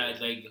 Yeah. Not,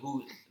 like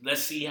who?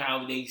 Let's see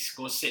how they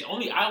gonna sit.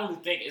 I only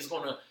think it's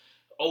gonna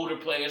older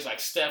players like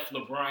Steph,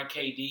 LeBron,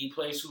 KD,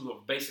 players who are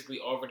basically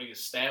already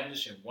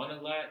established and won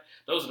a lot.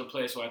 Those are the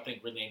players who I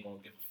think really ain't gonna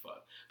give a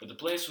fuck. But the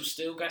players who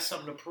still got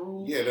something to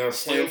prove, Yeah, they're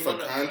still playing for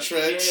wanna-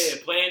 contracts.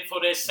 Yeah, playing for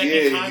their second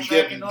Yeah,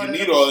 contract and all you that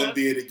need other all stuff.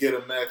 NBA to get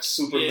a max,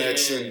 super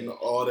max, Yeah. and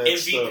all that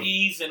stuff.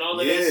 MVPs and all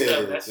of Yeah, that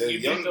stuff. That's the you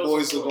need young those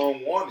boys are awards. going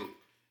to want it.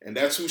 And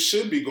that's who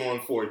should be going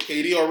for it.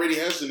 KD already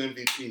has an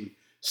MVP.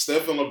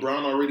 Steph and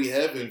LeBron already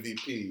have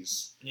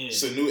MVPs. Yeah.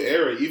 It's a new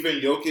era. Even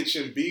Jokic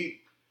and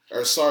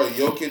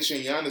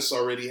Giannis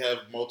already have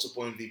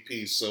multiple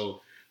MVPs.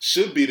 So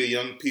should be the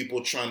young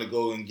people trying to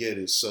go and get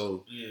it.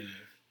 So, Yeah.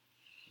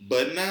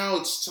 but now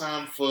it's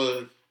time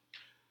for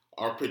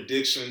our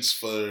predictions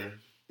for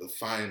the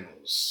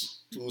finals.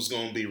 Who's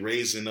going to be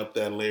raising up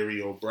that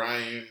Larry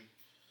O'Brien?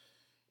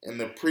 In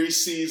the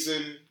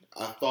preseason,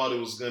 I thought it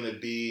was going to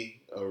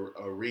be a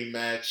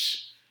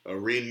rematch, a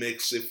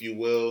remix, if you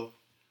will,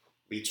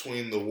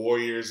 between the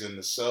Warriors and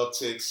the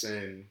Celtics,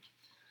 and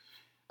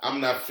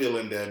I'm not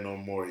feeling that no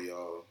more,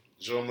 y'all.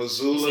 Joe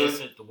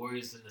Mazzulla, The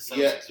Warriors and the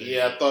Celtics.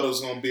 yeah, I thought it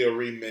was going to be a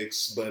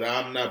remix, but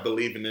I'm not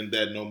believing in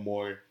that no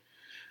more.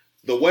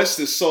 The West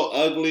is so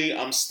ugly,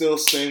 I'm still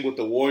staying with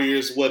the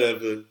Warriors,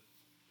 whatever.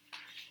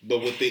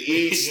 But with the You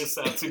East,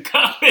 sound too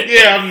confident.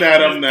 yeah, I'm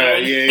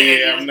not.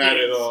 Yeah, I'm not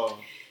at all. all.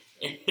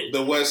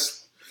 The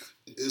West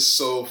is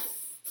so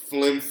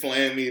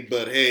flim-flammy,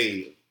 but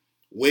hey,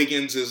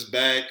 Wiggins is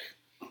back.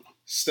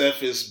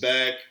 Steph is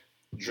back.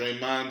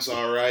 Draymond's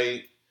all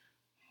right.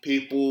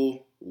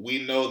 People,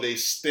 we know they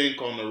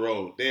stink on the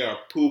road. They are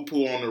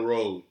poo-poo on the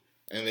road.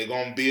 And they're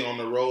going to be on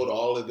the road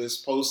all of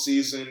this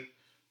postseason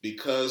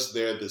because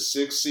they're the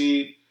 6th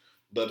seed.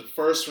 But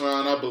first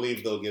round, I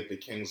believe they'll get the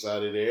Kings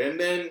out of there. And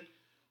then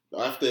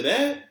after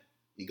that,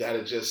 you got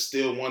to just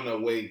still win the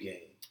away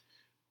game.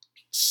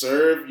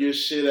 Serve your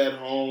shit at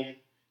home.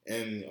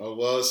 And,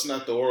 well, it's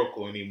not the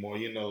Oracle anymore.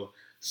 You know,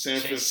 San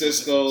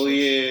Francisco,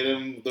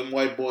 yeah, them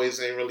white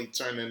boys ain't really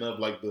turning up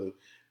like the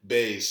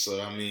Bay.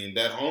 So, I mean,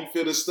 that home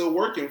field is still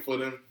working for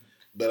them.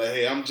 But,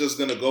 hey, I'm just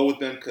going to go with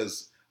them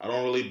because I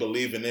don't really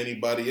believe in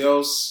anybody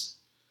else.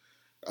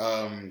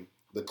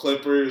 The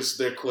Clippers,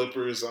 they're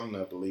Clippers. I'm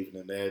not believing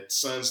in that.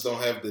 Suns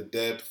don't have the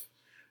depth.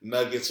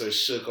 Nuggets are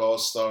shook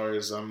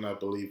all-stars. I'm not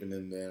believing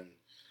in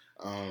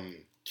them.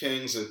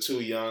 Kings are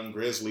too young.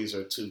 Grizzlies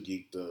are too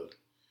geeked up.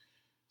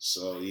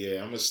 So, yeah,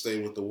 I'm going to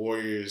stay with the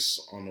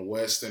Warriors on the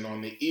West. And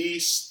on the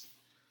East,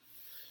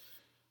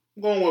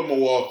 I'm going with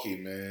Milwaukee,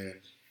 man.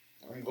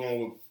 I'm going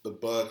with the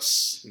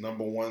Bucks,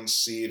 number 1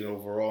 seed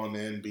overall in the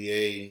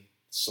NBA.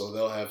 So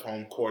they'll have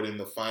home court in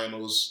the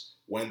finals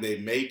when they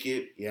make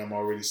it. Yeah, I'm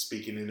already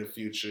speaking in the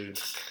future.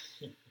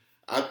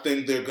 I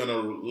think they're going to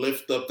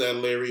lift up that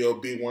Larry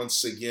O.B.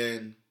 once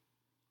again.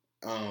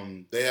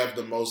 They have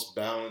the most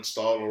balanced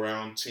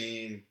all-around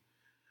team.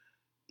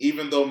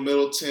 Even though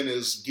Middleton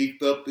is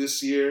geeked up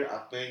this year, I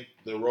think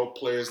the role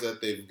players that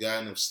they've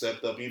gotten have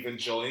stepped up. Even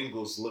Joe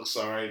Ingles looks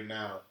all right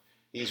now.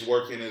 He's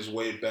working his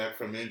way back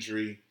from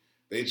injury.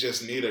 They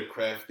just need a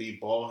crafty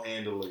ball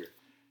handler.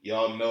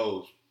 Y'all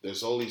know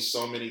there's only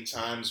so many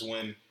times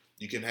when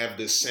you can have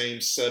the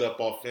same setup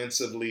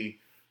offensively,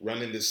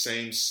 running the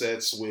same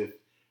sets with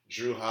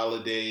Drew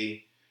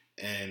Holiday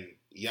and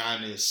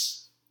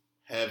Giannis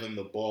having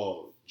the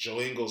ball.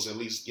 Joe Ingles at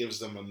least gives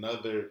them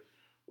another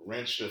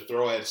wrench to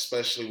throw at,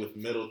 especially with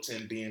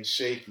Middleton being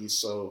shaky.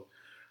 So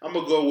I'm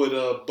going to go with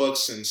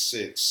Bucks in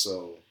 6.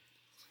 So,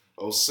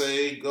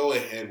 Osei, go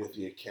ahead with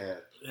your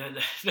cap.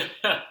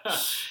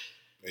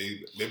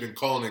 They've been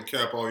calling it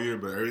cap all year,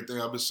 but everything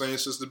I've been saying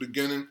since the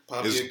beginning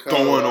Pop is your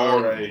collar, going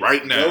on all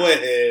right now. Go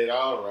ahead,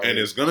 all right. And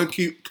it's gonna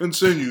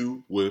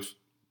continue with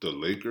the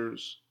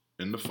Lakers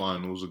in the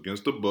finals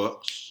against the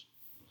Bucks.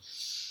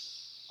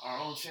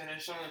 Our own Shannon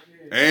Sharp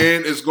here.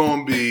 And it's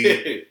going to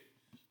be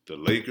the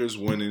Lakers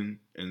winning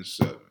in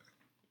 7.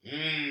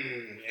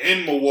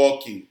 In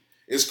Milwaukee.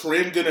 Is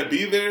Kareem gonna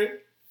be there?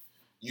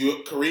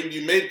 You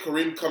made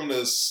Kareem come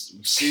to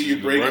see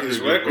you break his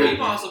record. You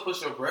can also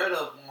put your bread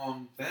up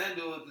on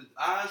FanDuel. The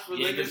odds for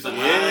Lakers.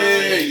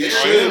 Yeah, you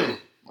should.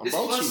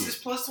 It's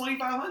plus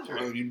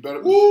 2,500. You better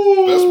best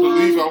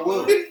believe I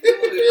will. Best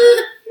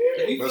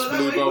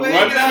believe I will.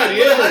 Why not?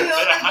 Yeah.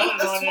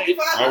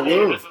 I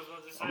will.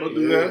 I'm gonna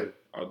do that.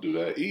 I'll do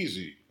that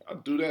easy. I'll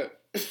do that.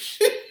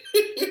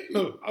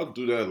 I'll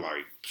do that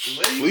like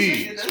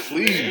please.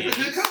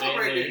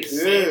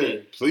 Yeah,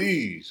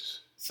 please.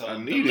 So I the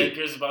need it.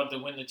 Lakers about to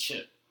win the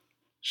chip.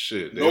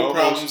 Shit, no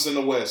problems in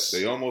the West.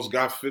 They almost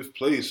got 5th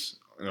place.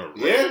 Yeah,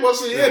 it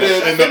wasn't. Yeah,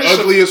 in the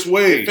ugliest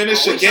way.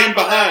 Finished a game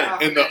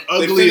behind. In the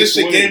ugliest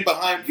way. They finished a game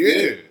behind.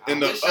 Yeah, in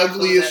the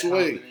ugliest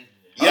way.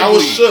 Yeah, I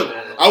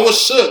was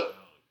shook.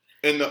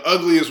 In the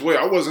ugliest way.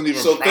 I wasn't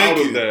even proud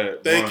of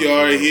that. Thank you.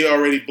 He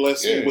already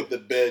blessed me with the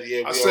bed.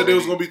 Yeah, I said they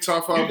was gonna be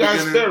top 5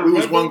 beginning. We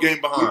was 1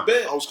 game behind.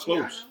 I was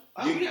close.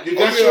 You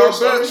got yours?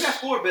 We got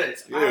 4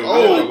 bets. Yeah,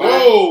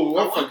 I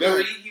won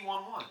 30. He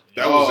won 1.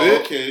 That was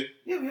it? Okay.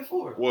 Yeah, we had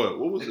 4. What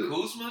was it?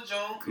 Kuzma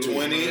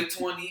Jones.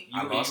 20.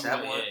 I lost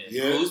that one.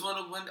 Yeah. Kuzma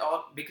to win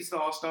biggest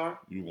All-Star.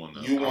 You won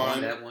that. You I won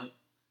won that one.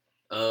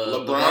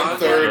 LeBron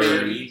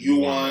 30. You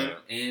won.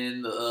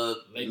 And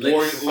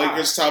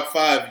Lakers top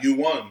 5. You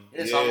won.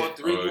 Yeah, so I won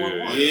 3. You won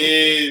 1.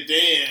 Yeah,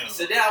 damn.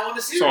 So then I won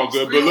the series. It's all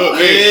good, but look,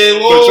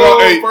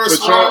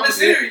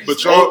 but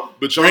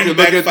y'all can look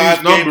at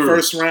these numbers.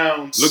 First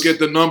rounds. Look at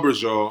the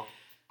numbers, y'all.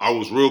 I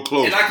was real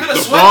close. And I could have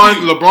swept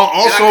you. LeBron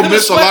also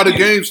missed a lot of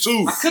games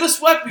too. I could have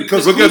swept you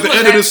because look at the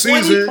end of the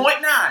season.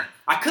 20.9.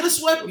 I could have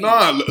swept you.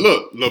 Nah,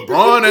 look,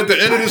 LeBron at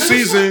the end of the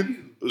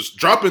season was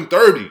dropping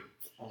 30.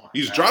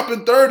 He's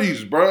dropping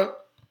 30s, bruh.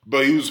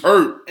 But he was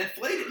hurt.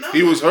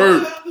 He was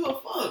hurt.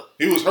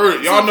 He was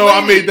hurt. Y'all know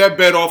I made that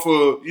bet off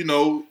of off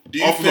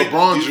of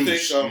LeBron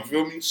juice. You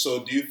feel me?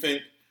 So do you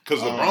think?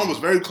 Because LeBron was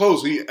very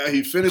close. He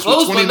finished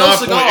with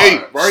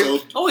 29.8, right?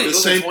 So the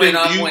same thing.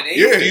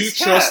 Do you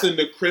trust in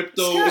the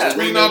crypto?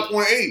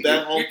 29.8.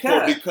 That home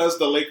court because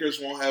the Lakers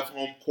won't have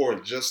home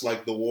court, just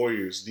like the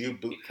Warriors. Do you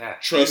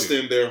trust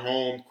in their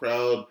home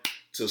crowd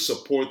to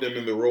support them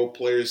and the role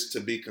players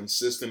to be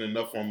consistent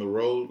enough on the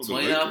road?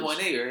 29.8,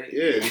 right?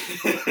 Yeah.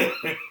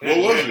 What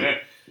was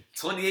it?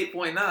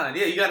 28.9.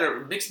 Yeah, you got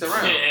to mix it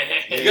around.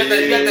 You got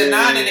the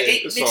 9 and the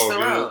 8 mixed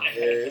around.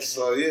 Yeah,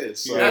 so you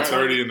got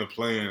 30 in the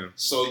plan.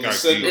 So you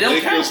said the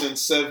Lakers in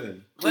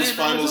 7. Who's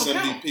Finals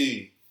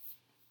MVP?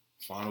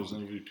 Finals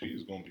MVP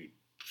is going to be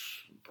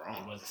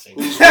Brown.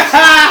 Who's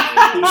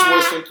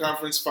Western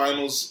Conference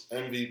Finals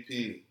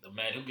MVP? The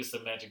man who gets the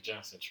Magic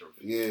Johnson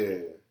trophy. Yeah.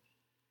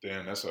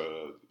 Damn, that's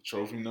a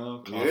trophy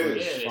now?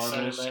 Conference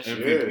Finals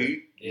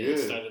MVP? Yeah,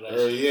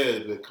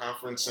 the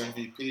conference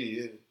MVP,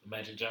 yeah. The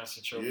Magic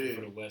Johnson trophy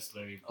for the West,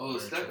 Larry. Oh,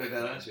 Steph got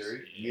that,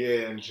 right?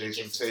 Yeah, and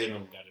Jason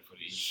Tatum got it for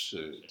the East.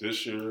 Shit,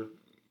 this year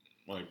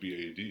might be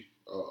AD.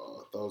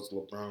 I thought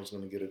LeBron was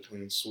going to get a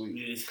clean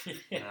sweep.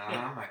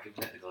 I might give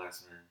that the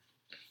glass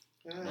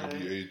man. Might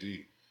be AD.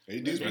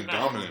 AD's been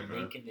dominant,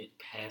 man. It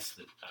past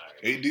the,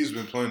 AD's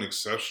been playing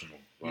exceptional.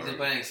 He's been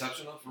playing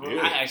exceptional for real.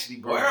 Yeah. I actually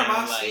broke Where am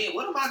down, I seeing?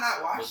 What am I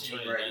not watching,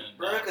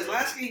 bro? Because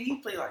last game he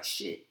played like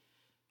shit.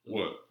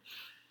 What?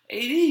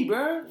 AD,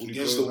 bro.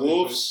 Against the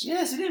Wolves?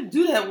 Yes, he didn't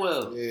do that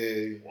well.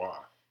 Yeah. Why?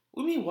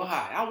 What do you mean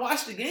why? I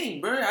watched the game,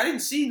 bro. I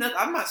didn't see nothing.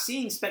 I'm not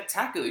seeing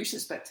spectacular. You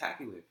said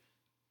spectacular.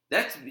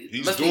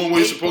 He's doing what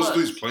he's supposed to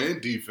do. He's playing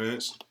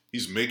defense.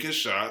 He's making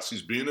shots.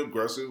 He's being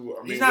aggressive.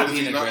 I mean, he's not what is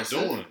being he aggressive.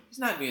 not doing? He's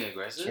not being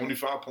aggressive.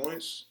 25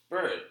 points?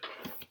 Bro,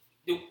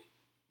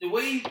 the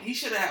way he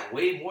should have had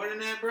way more than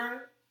that,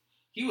 bro.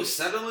 He was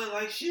settling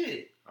like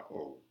shit.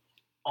 Oh.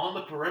 On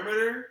the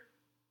perimeter.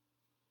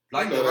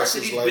 Like the rest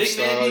of these big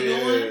men be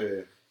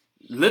doing.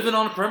 Living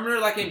on the perimeter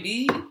like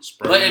Embiid.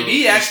 But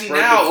Embiid actually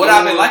now, what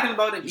I've been liking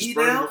about Embiid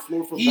now,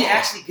 he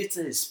actually gets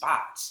to his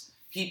spots.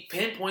 He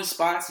pinpoints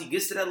spots. He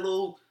gets to that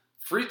little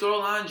free throw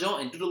line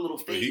jump and do the little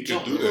fade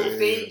jump.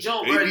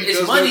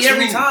 It's money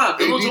every time. AD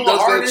does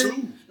that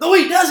too. No,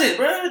 he doesn't,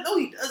 bro. No,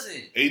 he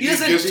doesn't. AD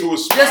gets to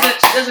his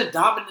spots. He doesn't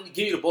dominantly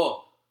give you the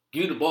ball.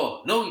 Give me the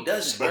ball. No, he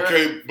doesn't, bro.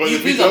 Okay, but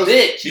he's a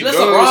bitch. He lets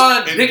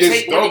LeBron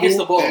dictate when he gets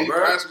the ball,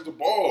 bro. He passes the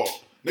ball.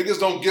 Niggas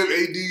don't give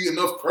AD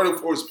enough credit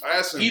for his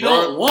passing, He bro.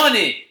 don't want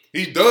it.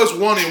 He does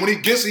want it. When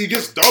he gets it, he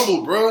gets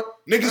doubled, bro.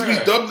 Niggas be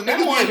double. I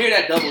don't want to hear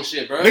that double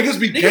shit, bro. Niggas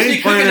be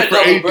game planning for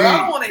AD. Bro. I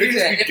don't want to hear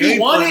that. If you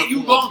want it,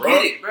 you gon'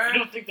 get it, bro. You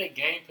don't think they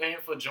game planning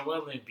for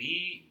Joel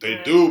Embiid?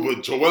 They do,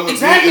 but Joel Embiid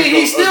exactly. is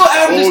He still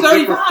averages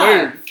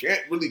 35. You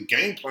can't really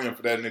game plan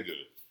for that nigga.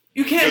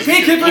 You can't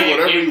he can do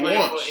whatever he plan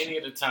wants. for any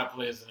of the top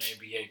players in the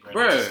NBA,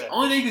 bro.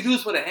 Only thing you can do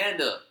is put a hand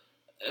up.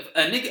 If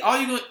a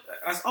nigga,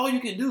 that's all you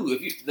can do.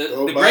 If you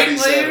the great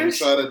players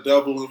try to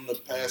double him to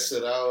pass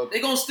it out, they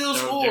gonna still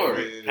score.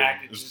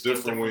 It's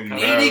different when you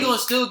AD gonna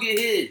still get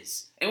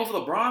his. And with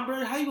LeBron,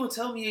 bro, how you gonna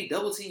tell me they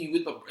double team you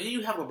with and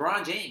you have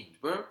LeBron James,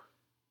 bro?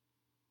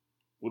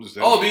 What does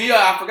that Oh, mean? but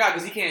yeah, I forgot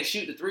because he can't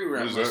shoot the 3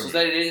 round. What does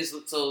that mean?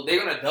 So they're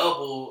gonna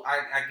double.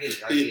 I get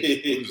it. I get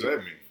it. What does that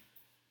mean?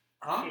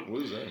 Huh?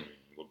 What does that mean?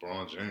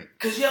 LeBron James.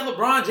 Because you have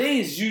LeBron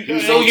James.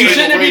 He's So gonna you take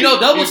shouldn't away- be no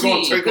double he's gonna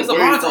team take because away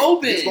LeBron's from-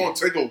 open. He's going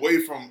to take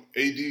away from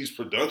AD's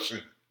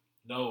production.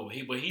 No,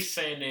 what he's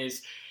saying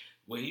is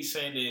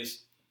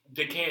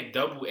they can't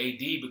double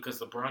AD because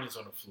LeBron is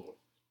on the floor.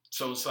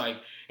 So it's like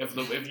if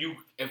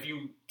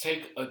you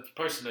take a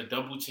person to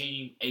double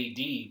team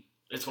AD,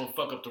 it's gonna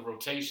fuck up the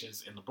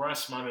rotations. And LeBron's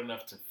smart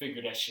enough to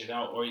figure that shit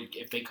out. Or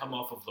if they come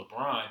off of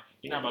LeBron,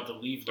 you're not about to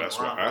leave LeBron. That's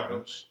what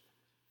happens.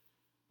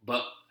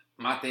 But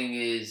my thing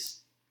is,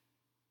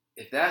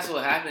 if that's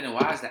what happened, then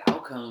why is the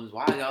outcomes?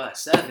 Why are y'all at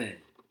 7?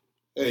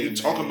 Hey, You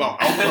talking man.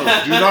 about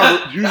outcomes? You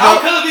not? You The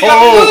not? outcomes, you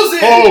gotta lose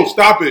it.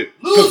 Stop it!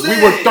 Because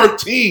we were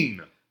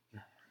 13.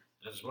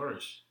 That's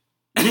worse.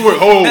 We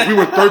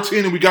were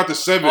 13 and we got to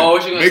 7. Oh,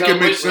 what you gonna Make tell it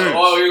make me? sense.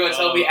 Oh, you're gonna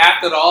tell me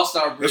after the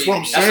All-Star break? That's what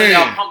I'm That's when saying.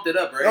 y'all pumped it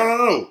up, right?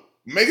 No.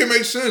 Make it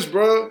make sense,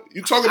 bro.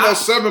 You talking about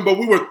 7, but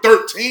we were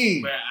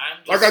 13. But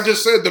Like I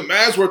just said, the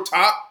Mavs were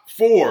top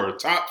 4.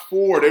 Top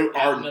 4. They are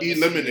I've never seen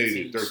a eliminated.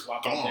 team They're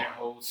swap out gone. their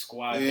whole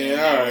squad.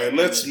 Yeah, all right.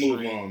 Let's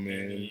move on,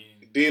 man.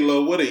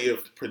 D-Lo, what are your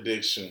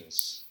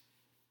predictions?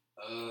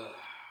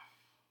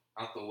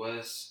 Out the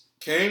West.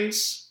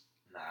 Kings?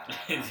 Nah.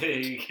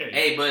 Hey,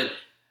 Hey, but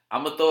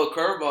I'm gonna throw a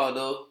curveball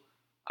though.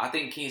 I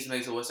think Kings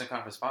makes the Western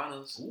Conference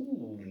Finals.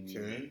 Ooh.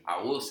 Okay.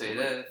 I will say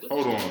that.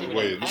 Hold on,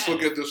 wait. Let's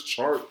look at this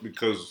chart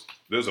because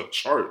there's a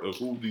chart of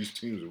who these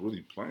teams are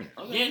really playing.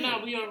 Yeah,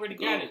 no, we already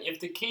got it. If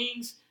the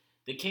Kings,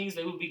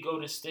 they would be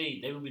Golden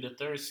State. They would be the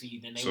 3rd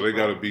seed. Then So they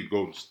got to beat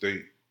Golden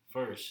State.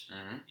 first.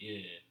 Mm-hmm. Yeah,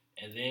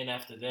 and then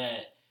after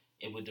that,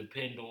 it would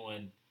depend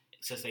on,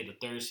 since they the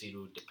 3rd seed, it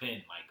would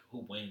depend like who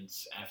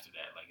wins after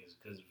that. Like it's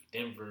because if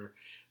Denver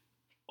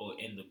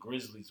and the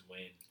Grizzlies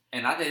win,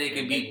 And I think they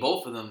can beat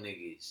both of them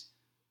niggas.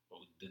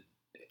 the,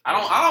 I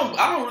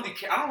don't really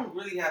care. I don't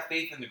really have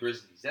faith in the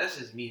Grizzlies. That's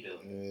just me though.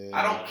 Yeah.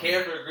 I don't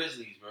care for the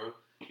Grizzlies, bro.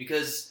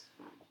 Because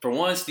for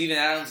one, Steven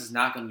Adams is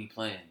not gonna be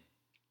playing.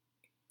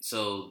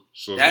 So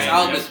that's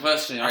out of this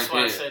question That's right why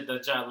there. I said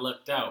that y'all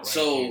lucked out. Right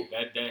So-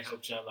 there. that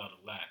helped y'all out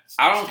a lot.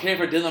 I don't care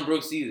for Dylan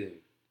Brooks either.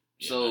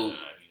 Yeah, So nah,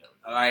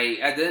 like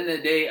at the end of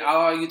the day,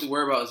 all I get to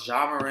worry about is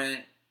Ja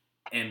Morant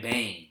and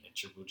Bane. and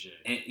Triple J.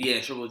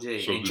 And Triple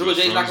J. So and do Triple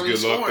the J's not Suns gonna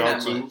be get lucked scoring out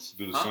that too? much.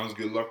 Do the Huh? Suns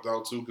get lucked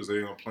out too because they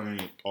ain't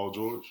playing Paul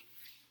George?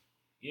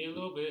 Yeah, a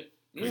little bit.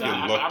 They 'Cause get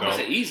lucked That's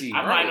out. an easy.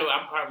 I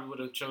right? probably would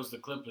have chose the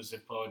Clippers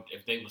if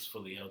they was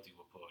fully healthy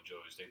with Paul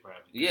George. They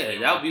probably Yeah,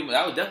 that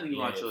would definitely be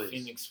my choice.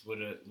 Phoenix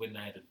wouldn't have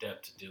had the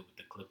depth to deal with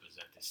the Clippers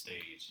at this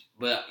stage.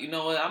 But you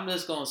know what? I'm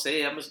just gonna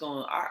say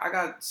I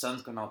got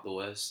Suns coming out the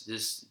West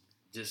just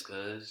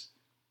cause.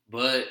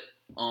 But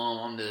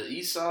on the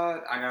East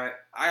side, I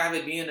got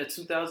it being a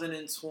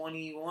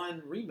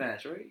 2021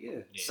 rematch, right? Yeah,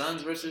 Yeah,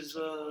 Suns versus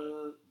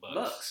Bucks.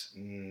 Bucks.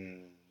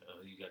 Mm.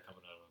 You got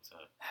coming out on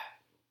top.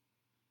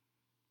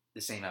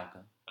 The same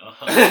outcome.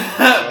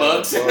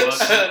 Bucks.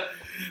 Bucks.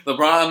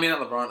 LeBron, I mean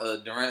not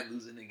LeBron. Durant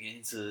losing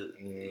again to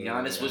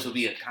Giannis, which will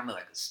be a kind of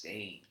like a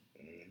stain,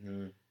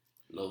 Mm-hmm.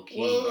 low key.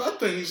 Well, I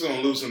think he's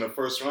gonna lose in the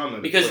first round.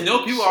 Of the Because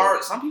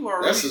Clippers, some people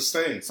are that's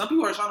already, the thing. some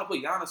people are trying to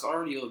put Giannis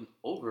already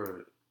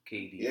over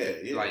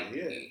KD.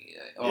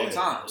 All the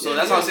time. So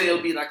that's why I say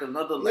it'll be like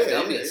another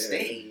that'll be a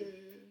stain. Yeah.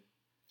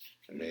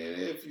 I mean,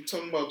 if you're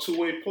talking about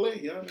two-way play,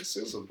 Giannis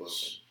is above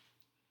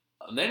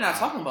him. They're not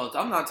talking about.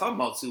 I'm not talking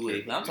about 2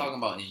 way. I'm talking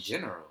about in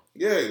general.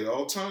 Yeah,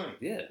 all time.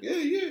 Yeah. Yeah.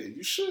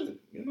 You should.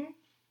 You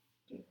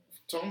know,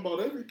 talking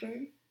about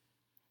everything.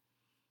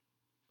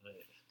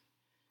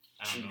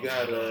 You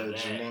got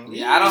Jamal.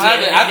 Yeah, I don't have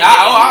it.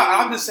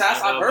 I'm just.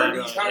 I've heard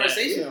these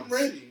conversations.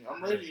 Yeah,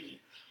 I'm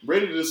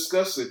ready to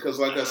discuss it because,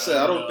 like I said,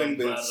 I don't think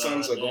the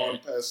Suns are going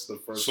past the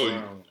first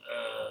round.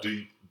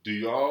 Do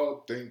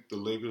y'all think the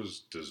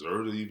Lakers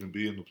deserve to even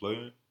be in the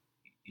play-in?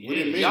 What do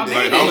you mean? Y'all They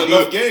played won it.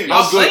 enough games.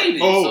 Y'all played it,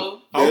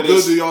 so- How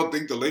good do y'all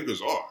think the Lakers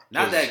are?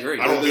 Not that great.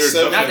 I don't They're the hear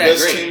seventh not that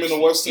best great. team in the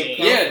Western Yeah,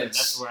 Conference.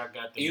 that's where I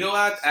got the. You know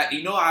what?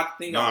 I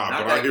think Nah,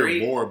 not but that I hear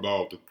great. more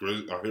about the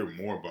Grizz. I hear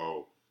more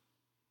about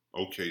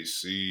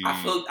OKC.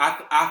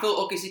 I feel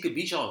OKC could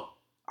beat y'all.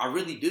 I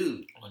really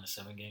do. on the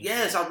 7 games.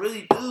 Yes, I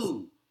really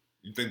do.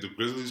 You think the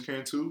Grizzlies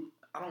can too?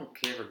 I don't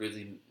care for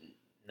Grizzlies.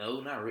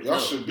 No, not really. Y'all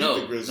no, should beat no,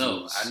 the Grizzlies.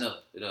 No, I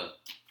know.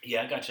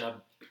 Yeah, I got y'all.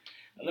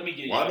 Let me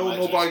get. Why y'all don't my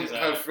nobody choices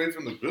have out. faith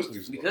in the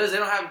Grizzlies? Though? Because they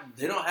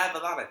don't have a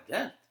lot of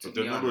depth. To But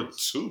they're be number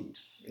honest. 2.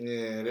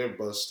 Yeah, they're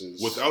busters.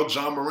 Without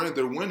John Morant,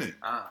 they're winning.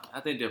 I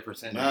think they're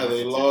percentage. Nah,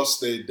 they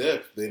lost their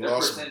depth. They They're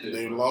lost. percentage,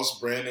 They bro.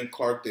 lost Brandon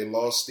Clark. They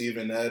lost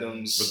Steven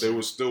Adams. But they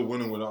were still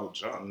winning without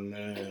John.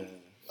 Man,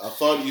 I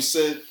thought you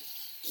said,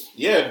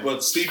 yeah,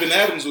 but Steven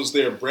Adams was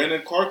there.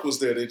 Brandon Clark was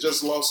there. They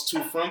just lost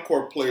 2 front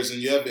court players, and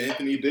you have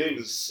Anthony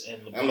Davis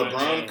and LeBron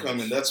James.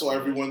 coming. That's why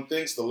everyone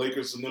thinks the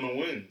Lakers are gonna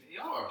win. They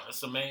are. That's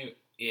the main.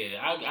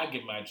 Yeah, I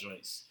get my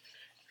joints.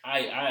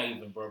 I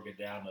even broke it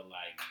down to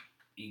like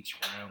each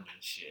round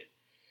and shit.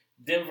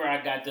 Denver,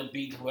 I got them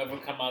beat whoever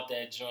come out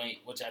that joint,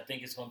 which I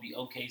think is going to be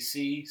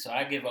OKC. So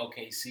I give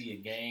OKC a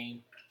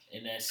game,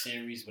 in that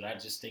series, but I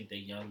just think they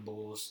young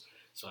Bulls.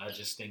 So I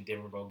just think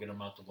Denver gonna get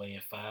them out the way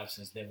in 5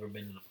 since Denver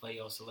been in the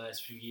playoffs the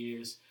last few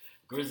years.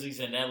 Grizzlies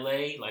in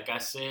LA, like I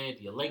said,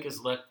 your Lakers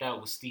lucked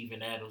out with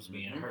Steven Adams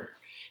being hurt.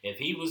 If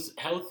he was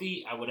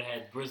healthy, I would have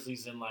had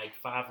Grizzlies in like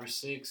 5 or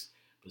 6.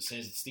 But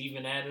since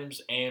Steven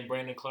Adams and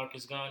Brandon Clark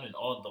is gone, and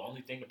the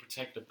only thing to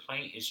protect the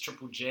paint is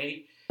Triple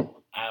J,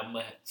 I'm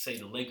gonna say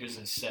the Lakers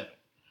in 7.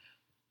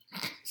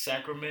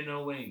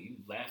 Sacramento win. You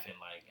laughing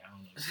like I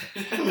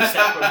don't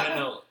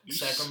know.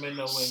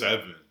 Sacramento win.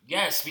 7.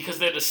 Yes, because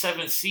they're the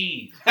 7th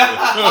seed.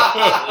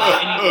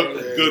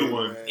 Anyway, good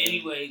one.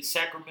 Anyway,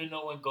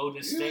 Sacramento and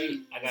Golden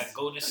State. I got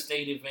Golden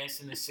State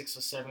advancing in 6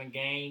 or 7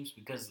 games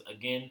because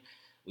again,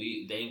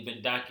 they've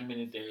been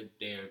documented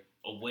their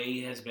away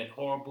has been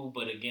horrible,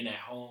 but again at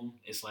home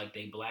it's like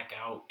they black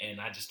out,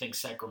 and I just think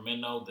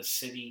Sacramento, the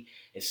city,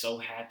 is so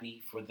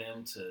happy for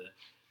them to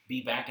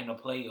be back in the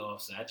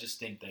playoffs. I just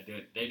think that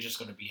they're just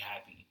going to be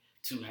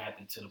too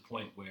happy to the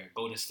point where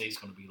Golden State's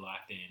going to be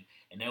locked in,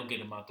 and they'll get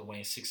them out the way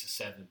in 6 or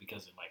 7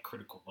 because of like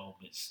critical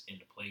moments in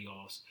the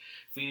playoffs.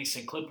 Phoenix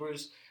and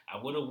Clippers, I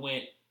would have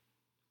went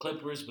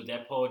Clippers, but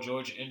that Paul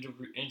George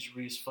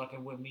injury is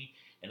fucking with me,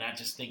 and I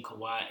just think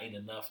Kawhi ain't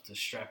enough to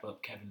strap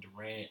up Kevin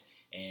Durant.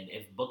 And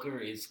if Booker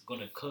is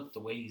going to cook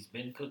the way he's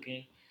been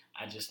cooking,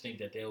 I just think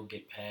that they'll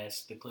get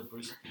past the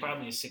Clippers,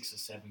 probably in 6 or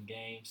 7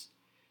 games.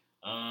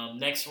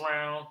 Next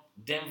round,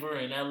 Denver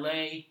and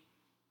LA.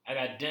 I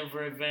got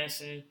Denver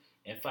advancing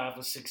in 5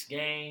 or 6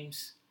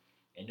 games.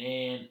 And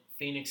then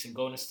Phoenix and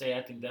Golden State,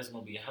 I think that's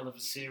going to be a hell of a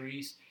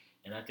series.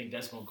 And I think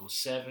that's going to go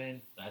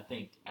 7. I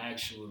think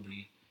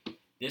actually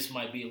this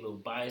might be a little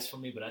biased for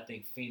me, but I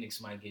think Phoenix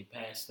might get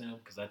past them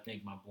because I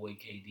think my boy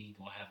KD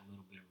going to have a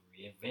little bit of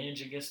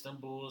revenge against them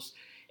Bulls.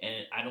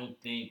 And I don't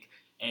think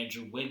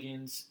Andrew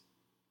Wiggins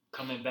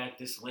coming back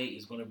this late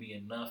is going to be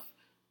enough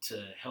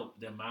to help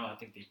them out. I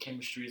think their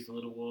chemistry is a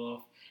little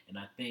off, and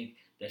I think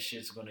that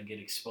shit's going to get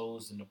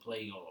exposed in the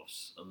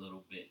playoffs a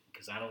little bit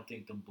because I don't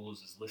think them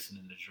Bulls is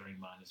listening to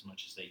Draymond as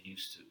much as they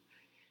used to.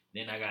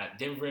 Then I got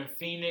Denver and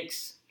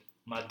Phoenix.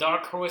 My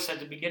dark horse at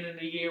the beginning of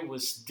the year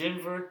was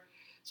Denver,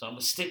 so I'm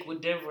going to stick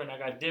with Denver, and I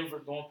got Denver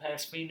going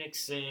past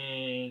Phoenix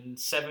in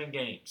 7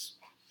 games.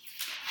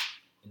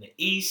 In the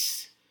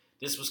East,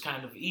 this was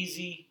kind of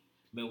easy.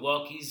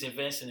 Milwaukee's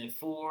advancing in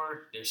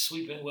 4. They're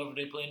sweeping whoever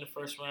they play in the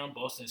first round.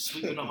 Boston's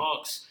sweeping the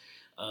Hawks.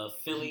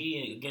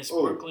 Philly against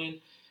Brooklyn.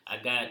 I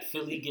got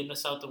Philly getting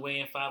us out the way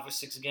in 5 or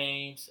 6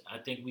 games. I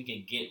think we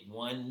can get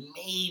 1,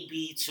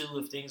 maybe 2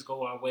 if things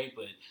go our way,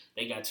 but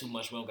they got too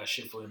much. We don't got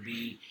shit for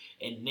Embiid.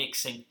 And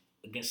Knicks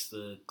against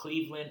the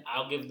Cleveland,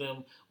 I'll give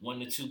them 1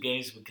 to 2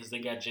 games because they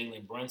got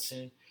Jalen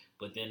Brunson.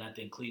 But then I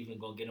think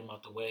Cleveland going to get them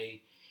out the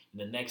way. In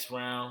the next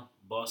round,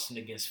 Boston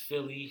against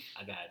Philly.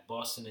 I got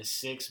Boston in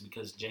 6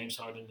 because James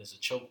Harden is a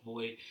choke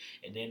boy.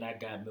 And then I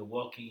got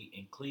Milwaukee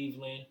and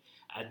Cleveland.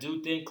 I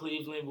do think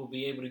Cleveland will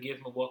be able to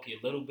give Milwaukee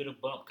a little bit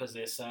of bump because of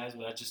their size,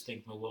 but I just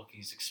think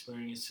Milwaukee's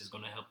experience is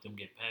going to help them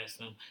get past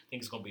them. I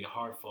think it's going to be a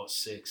hard-fought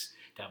 6.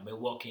 Got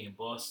Milwaukee and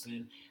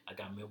Boston. I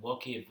got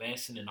Milwaukee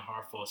advancing in a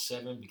hard-fought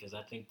 7 because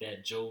I think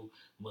that Joe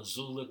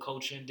Mazzulla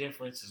coaching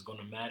difference is going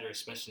to matter,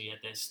 especially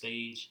at that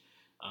stage.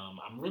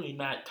 I'm really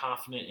not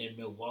confident in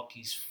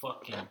Milwaukee's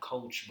fucking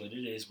coach, but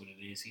it is what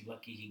it is. He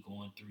lucky he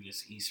going through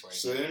this East right now.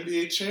 So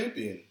NBA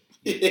champion.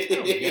 I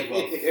don't give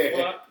a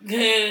fuck.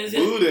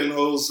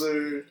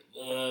 Budenholzer.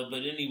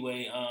 But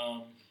anyway,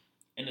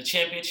 in the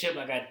championship,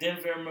 I got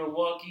Denver and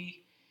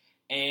Milwaukee.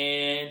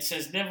 And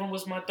since Denver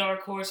was my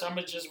dark horse, I'm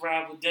going to just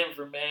ride with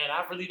Denver, man.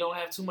 I really don't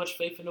have too much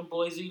faith in them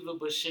boys either,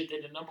 but shit,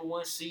 they're the number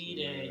 1 seed.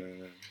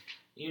 And,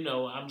 you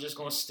know, I'm just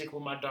going to stick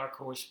with my dark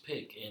horse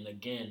pick. And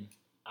again,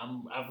 I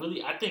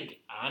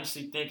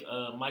honestly think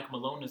Mike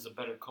Malone is a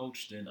better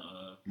coach than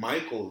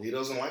Michael. He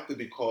doesn't like to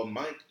be called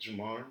Mike,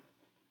 Jamar.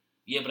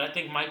 Yeah, but I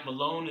think Mike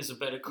Malone is a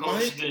better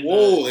coach than.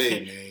 Whoa,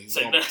 hey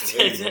man!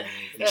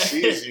 He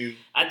sees you.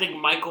 I think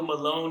Michael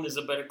Malone is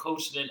a better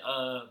coach than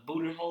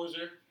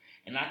Budenholzer,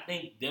 and I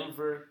think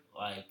Denver,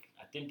 I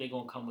think they're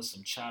gonna come with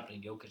some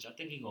chopping Jokic. I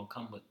think he's gonna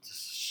come with to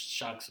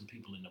shock some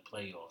people in the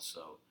playoffs.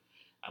 So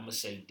I'm gonna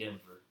say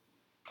Denver.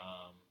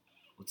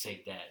 Will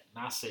take that.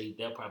 And I'll say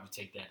they'll probably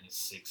take that in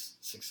 6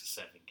 or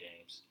 7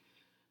 games.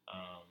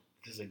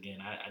 Because, again,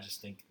 I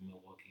just think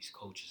Milwaukee's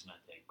coach is not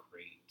that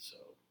great. So,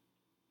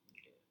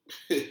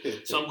 yeah.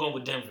 So I'm going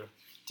with Denver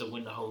to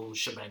win the whole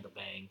shebang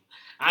bang.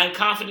 I ain't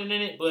confident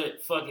in it,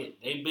 but fuck it.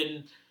 They've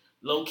been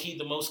low-key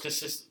the most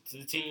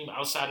consistent team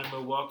outside of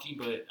Milwaukee,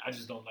 but I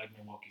just don't like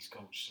Milwaukee's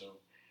coach.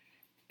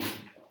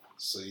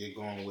 So you're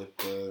going with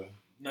the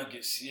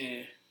Nuggets,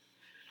 yeah.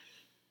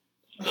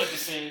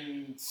 Nuggets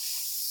in...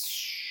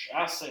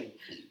 I'll say,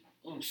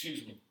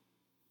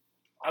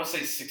 I'll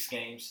say 6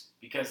 games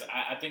because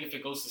I think if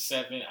it goes to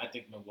 7, I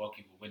think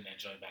Milwaukee will win that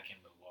joint back in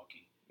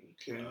Milwaukee.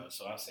 Okay.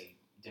 So I'll say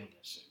Denver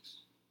 6.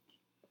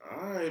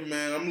 All right,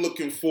 man. I'm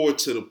looking forward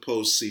to the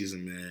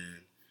postseason,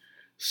 man.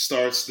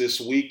 Starts this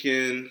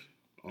weekend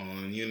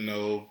on,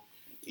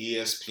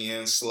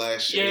 ESPN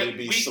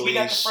 /ABC. We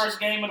got the first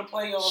game of the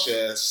playoffs.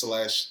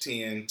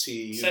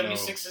 /TNT.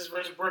 76ers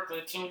versus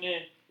Brooklyn. Tune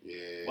in.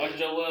 Yeah. Watch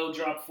Joel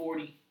drop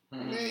 40.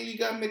 Man, you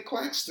got Nick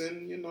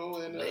Claxton, you know,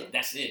 and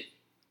That's it.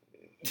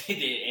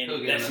 He'll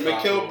And get that's in it. the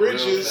foul Mikal real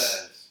Bridges.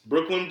 fast.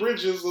 Brooklyn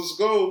Bridges, let's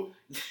go.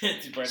 Bro,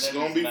 It's that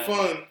gonna is be not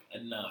fun.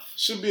 Enough.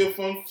 Should be a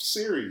fun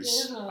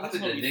series. I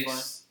think the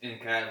Knicks and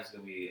Cavs is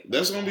gonna be.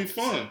 That's gonna be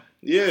fun.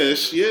 Yeah,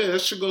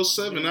 that should go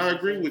 7. I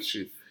agree with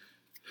you.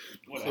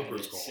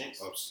 Clippers gonna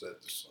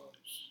upset the Suns.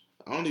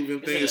 I don't even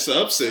Is think it it's a an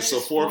upset. So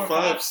 4 or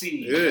 5.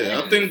 seed.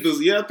 Yeah, I think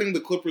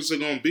the Clippers are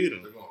gonna beat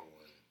them. They're gonna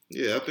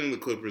win. Yeah, I think the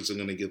Clippers are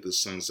gonna get the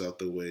Suns out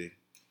the way.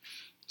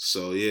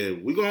 So yeah,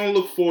 we're gonna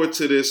look forward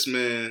to this,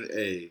 man.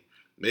 Hey,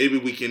 maybe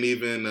we can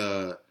even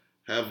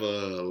have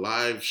a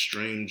live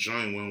stream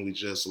joint when we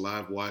just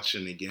live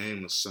watching the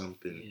game or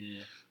something.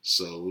 Yeah.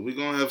 So we're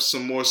gonna have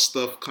some more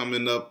stuff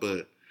coming up,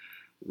 but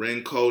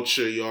Ring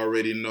Culture, you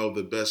already know,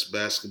 the best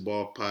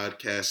basketball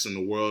podcast in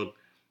the world,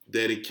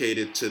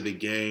 dedicated to the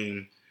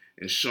game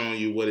and showing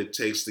you what it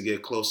takes to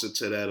get closer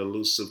to that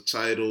elusive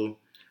title.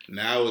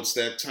 Now it's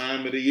that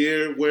time of the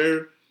year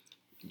where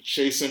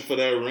chasing for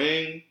that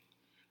ring.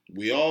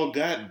 We all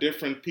got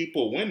different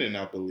people winning,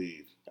 I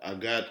believe. I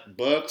got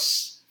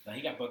Bucks. Now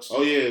he got Bucks.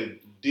 Oh yeah,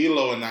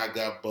 D'Lo and I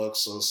got Bucks.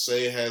 So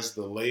Say has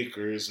the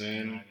Lakers, I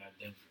and got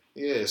Denver.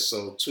 yeah,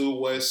 so 2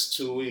 West,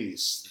 2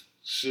 East.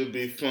 Should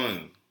be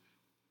fun.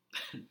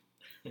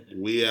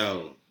 We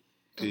out.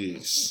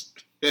 Peace.